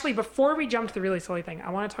right. Actually, before we jump to the really silly thing,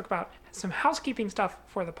 I want to talk about some housekeeping stuff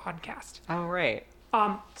for the podcast. All right.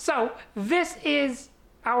 So this is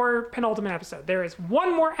our penultimate episode. There is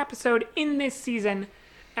one more episode in this season,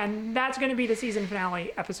 and that's going to be the season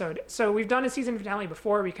finale episode. So we've done a season finale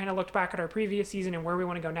before. We kind of looked back at our previous season and where we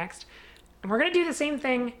want to go next. And we're going to do the same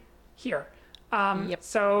thing here.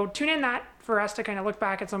 So tune in that for us to kind of look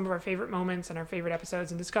back at some of our favorite moments and our favorite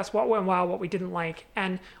episodes and discuss what went well, what we didn't like,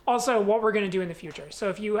 and also what we're going to do in the future. So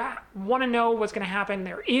if you want to know what's going to happen,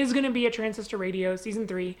 there is going to be a Transistor Radio Season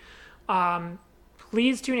 3.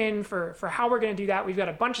 Please tune in for how we're going to do that. We've got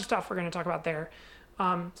a bunch of stuff we're going to talk about there.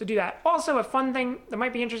 So do that. Also, a fun thing that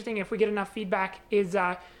might be interesting if we get enough feedback is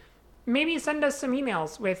maybe send us some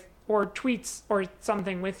emails with or tweets or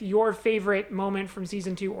something with your favorite moment from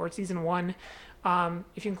season 2 or season 1.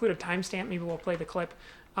 If you include a timestamp, maybe we'll play the clip.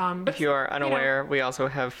 But If you are unaware, we also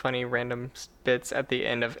have funny random bits at the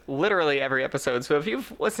end of literally every episode. So if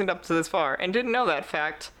you've listened up to this far and didn't know that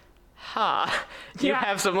fact, you Yeah.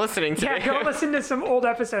 have some listening to yeah, do. go listen to some old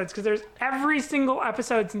episodes because there's every single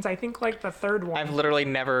episode since I think like the third one. I've literally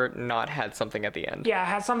never not had something at the end. Yeah, it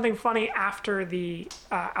has something funny after the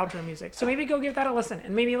outro music. So maybe go give that a listen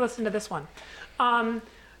and maybe listen to this one.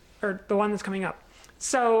 Or the one that's coming up.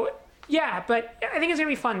 So yeah, but I think it's going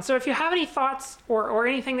to be fun. So if you have any thoughts or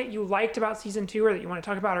anything that you liked about season 2 or that you want to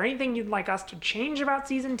talk about or anything you'd like us to change about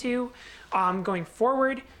season 2 going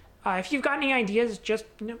forward, if you've got any ideas, just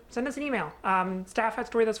send us an email.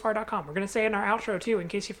 staff@storythusfar.com. We're going to say it in our outro too in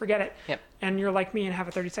case you forget it. Yep. And you're like me and have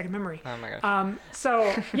a 30-second memory. Oh my gosh.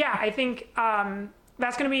 So yeah, I think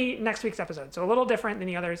that's going to be next week's episode. So a little different than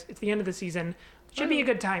the others. It's the end of the season. Should be a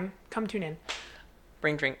good time. Come tune in.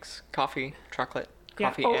 Bring drinks, coffee, chocolate, Yeah.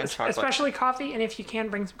 coffee Oh, and chocolate. especially coffee. And if you can,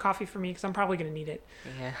 bring some coffee for me because I'm probably going to need it.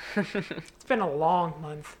 Yeah. It's been a long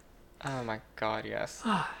month. Oh my god, yes.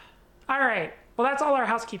 All right. Well, that's all our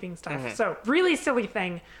housekeeping stuff. So really silly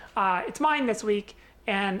thing. It's mine this week.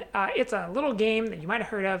 And it's a little game that you might have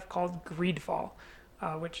heard of called Greedfall,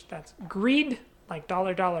 which that's greed, like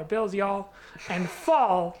dollar bills, y'all, and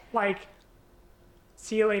fall, like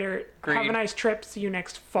see you later. Have a Greed. nice trip. See you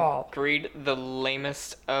next fall. Greed, the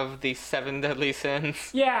lamest of the 7 deadly sins.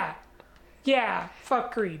 Yeah. Yeah.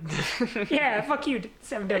 Fuck greed. Yeah. Fuck you.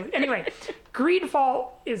 7 deadly. Anyway,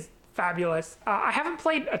 Greedfall is fabulous. I haven't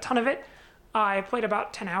played a ton of it. I played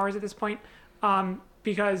about 10 hours at this point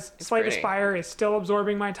because Slay the pretty. Spire is still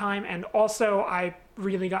absorbing my time. And also I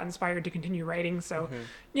really got inspired to continue writing. So,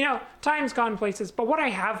 time's gone places. But what I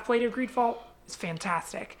have played of Greedfall is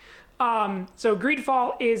fantastic. So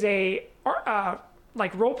Greedfall is a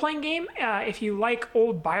like role-playing game. If you like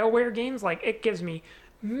old BioWare games, like it gives me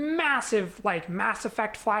massive like Mass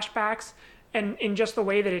Effect flashbacks, and in just the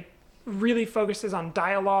way that it really focuses on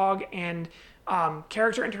dialogue and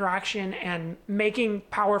character interaction and making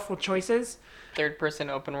powerful choices. Third-person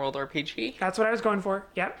open-world RPG? That's what I was going for.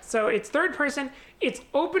 Yep. So it's third person. It's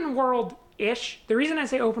open world-ish. The reason I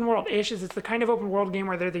say open world-ish is it's the kind of open world game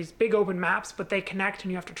where there are these big open maps, but they connect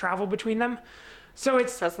and you have to travel between them. So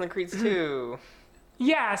it's Assassin's Creed 2.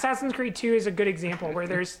 Yeah, Assassin's Creed 2 is a good example where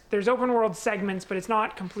there's open world segments, but it's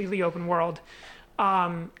not completely open world.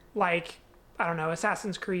 Like, I don't know,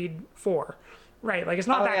 Assassin's Creed 4. Right, like it's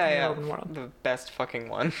not that kind of open world. The best fucking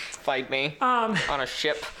one. Fight me on a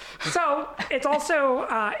ship. So it's also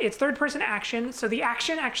it's third person action. So the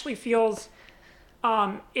action actually feels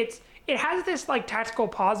it has this like tactical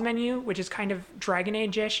pause menu, which is kind of Dragon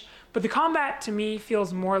Age-ish, but the combat to me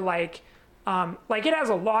feels more like it has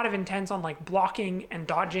a lot of intense on like blocking and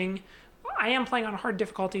dodging. I am playing on hard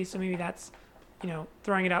difficulty, so maybe that's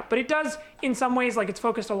throwing it up. But it does, in some ways, like it's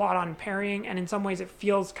focused a lot on parrying, and in some ways it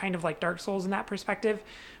feels kind of like Dark Souls in that perspective.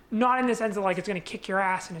 Not in the sense that like it's going to kick your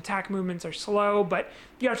ass and attack movements are slow, but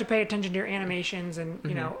you have to pay attention to your animations and,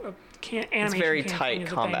 animation. It's very tight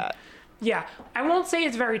combat. Yeah, I won't say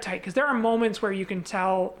it's very tight because there are moments where you can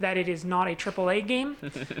tell that it is not a AAA game.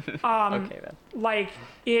 Okay, then. Like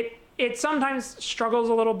it sometimes struggles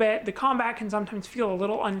a little bit. The combat can sometimes feel a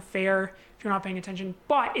little unfair if you're not paying attention,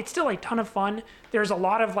 but it's still a ton of fun. There's a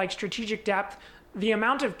lot of like strategic depth. The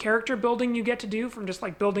amount of character building you get to do from just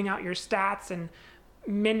like building out your stats and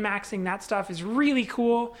min-maxing that stuff is really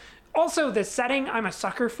cool. Also, the setting I'm a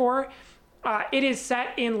sucker for. It is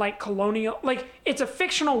set in like colonial, like it's a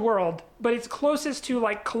fictional world, but it's closest to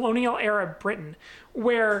like colonial era Britain,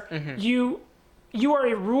 where you are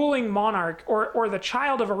a ruling monarch or the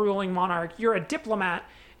child of a ruling monarch. You're a diplomat,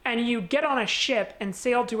 and you get on a ship and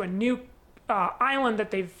sail to a new island that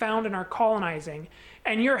they've found and are colonizing,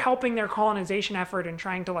 and you're helping their colonization effort and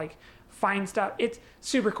trying to like find stuff. It's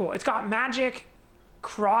super cool. It's got magic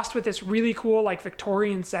crossed with this really cool like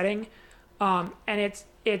Victorian setting, and it's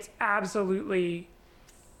absolutely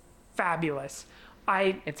fabulous.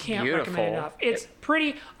 It's can't beautiful. recommend it enough. It's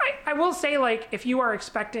pretty. I will say, like, if you are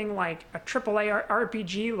expecting like a AAA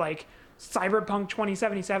RPG like Cyberpunk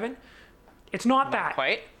 2077, it's not that.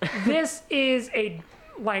 Quite. This is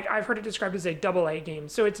I've heard it described as a AA game.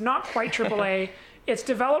 So it's not quite AAA. It's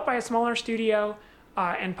developed by a smaller studio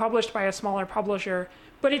and published by a smaller publisher,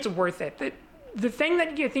 but it's worth it. The thing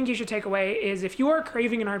that you think you should take away is if you are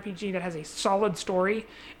craving an RPG that has a solid story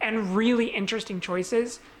and really interesting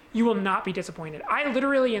choices, you will not be disappointed. I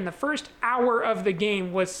literally, in the first hour of the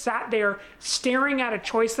game, was sat there staring at a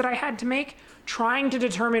choice that I had to make, trying to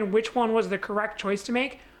determine which one was the correct choice to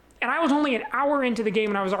make. And I was only an hour into the game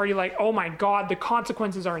and I was already like, oh my God, the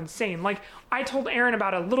consequences are insane. Like, I told Aaron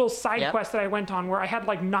about a little side quest that I went on where I had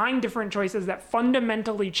like 9 different choices that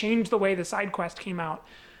fundamentally changed the way the side quest came out.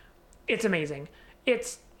 It's amazing.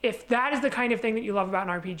 If that is the kind of thing that you love about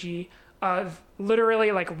an RPG, of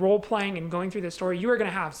literally like role playing and going through the story, you are going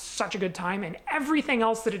to have such a good time, and everything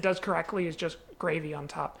else that it does correctly is just gravy on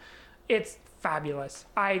top. It's fabulous.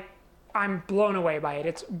 I'm blown away by it.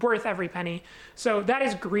 It's worth every penny. So that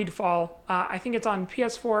is Greedfall. I think it's on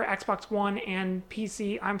PS4, Xbox One, and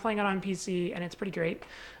PC. I'm playing it on PC, and it's pretty great.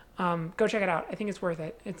 Go check it out. I think it's worth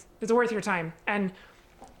it. It's worth your time. And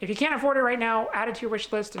if you can't afford it right now, add it to your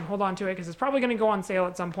wish list and hold on to it because it's probably going to go on sale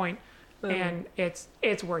at some point. And it's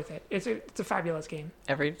worth it. It's a fabulous game.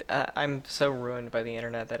 I'm so ruined by the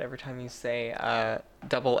internet that every time you say AA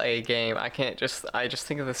game, I just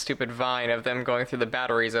think of the stupid Vine of them going through the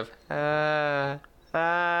batteries of Oh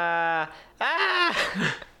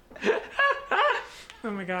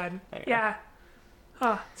my God. Anyway. Yeah.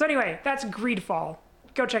 So anyway, that's Greedfall.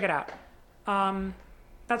 Go check it out.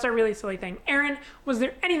 That's a really silly thing. Aaron, was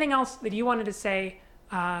there anything else that you wanted to say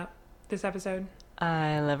this episode?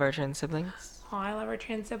 I love our trans siblings. Oh, I love our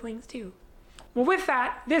trans siblings too. Well, with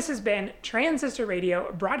that, this has been Transistor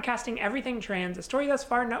Radio, broadcasting everything trans, a Story Thus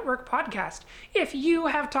Far Network podcast. If you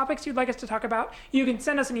have topics you'd like us to talk about, you can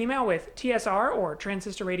send us an email with TSR or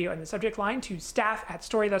Transistor Radio in the subject line to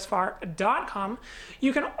staff@storythusfar.com.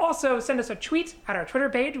 You can also send us a tweet at our Twitter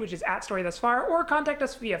page, which is @StoryThusFar, or contact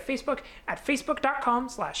us via Facebook at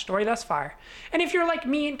facebook.com/StoryThusFar. And if you're like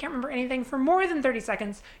me and can't remember anything for more than 30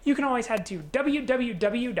 seconds, you can always head to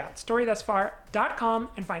www.storythusfar.com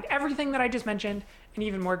and find everything that I just mentioned and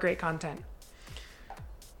even more great content.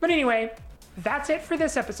 But anyway, that's it for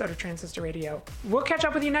this episode of Transistor Radio. We'll catch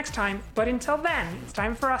up with you next time, but until then, it's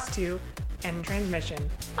time for us to end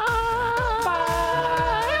transmission. Bye!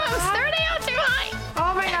 I'm starting out too high!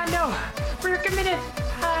 Oh my God, no! We're committed!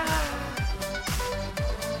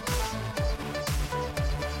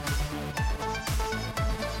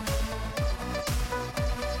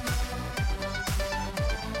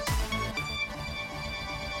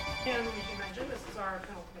 And we can mention this is our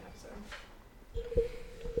penultimate episode.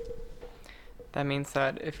 That means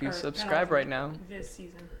that if you Or subscribe right now, penultimate this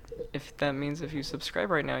season. if you subscribe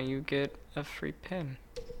right now, you get a free pin.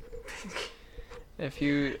 If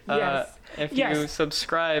you Yes. if Yes. you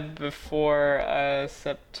subscribe before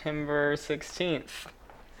September 16th.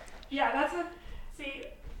 Yeah, that's a see.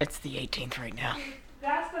 It's the 18th right now.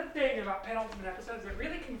 That's the thing about penultimate episodes that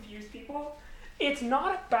really confuse people. It's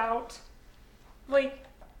not about like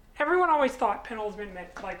everyone always thought penultimate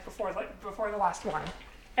meant before the last one,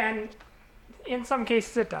 and in some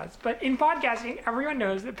cases it does. But in podcasting, everyone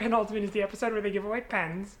knows that penultimate is the episode where they give away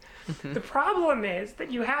pens. The problem is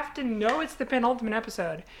that you have to know it's the penultimate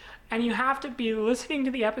episode, and you have to be listening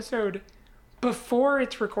to the episode before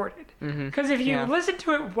it's recorded. Because if you Yeah. listen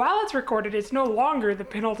to it while it's recorded, it's no longer the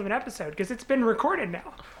penultimate episode because it's been recorded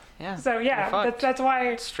now. Yeah. So yeah, you're fucked. that's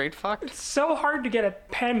why Straight fucked. it's so hard to get a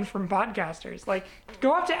pen from podcasters. Like,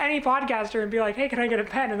 go up to any podcaster and be like, hey, can I get a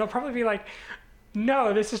pen? And they'll probably be like,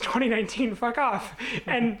 no, this is 2019, fuck off.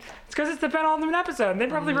 And it's because it's the penultimate episode. They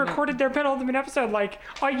probably recorded their penultimate episode like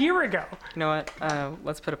a year ago. You know what?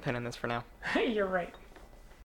 Let's put a pin in this for now. You're right.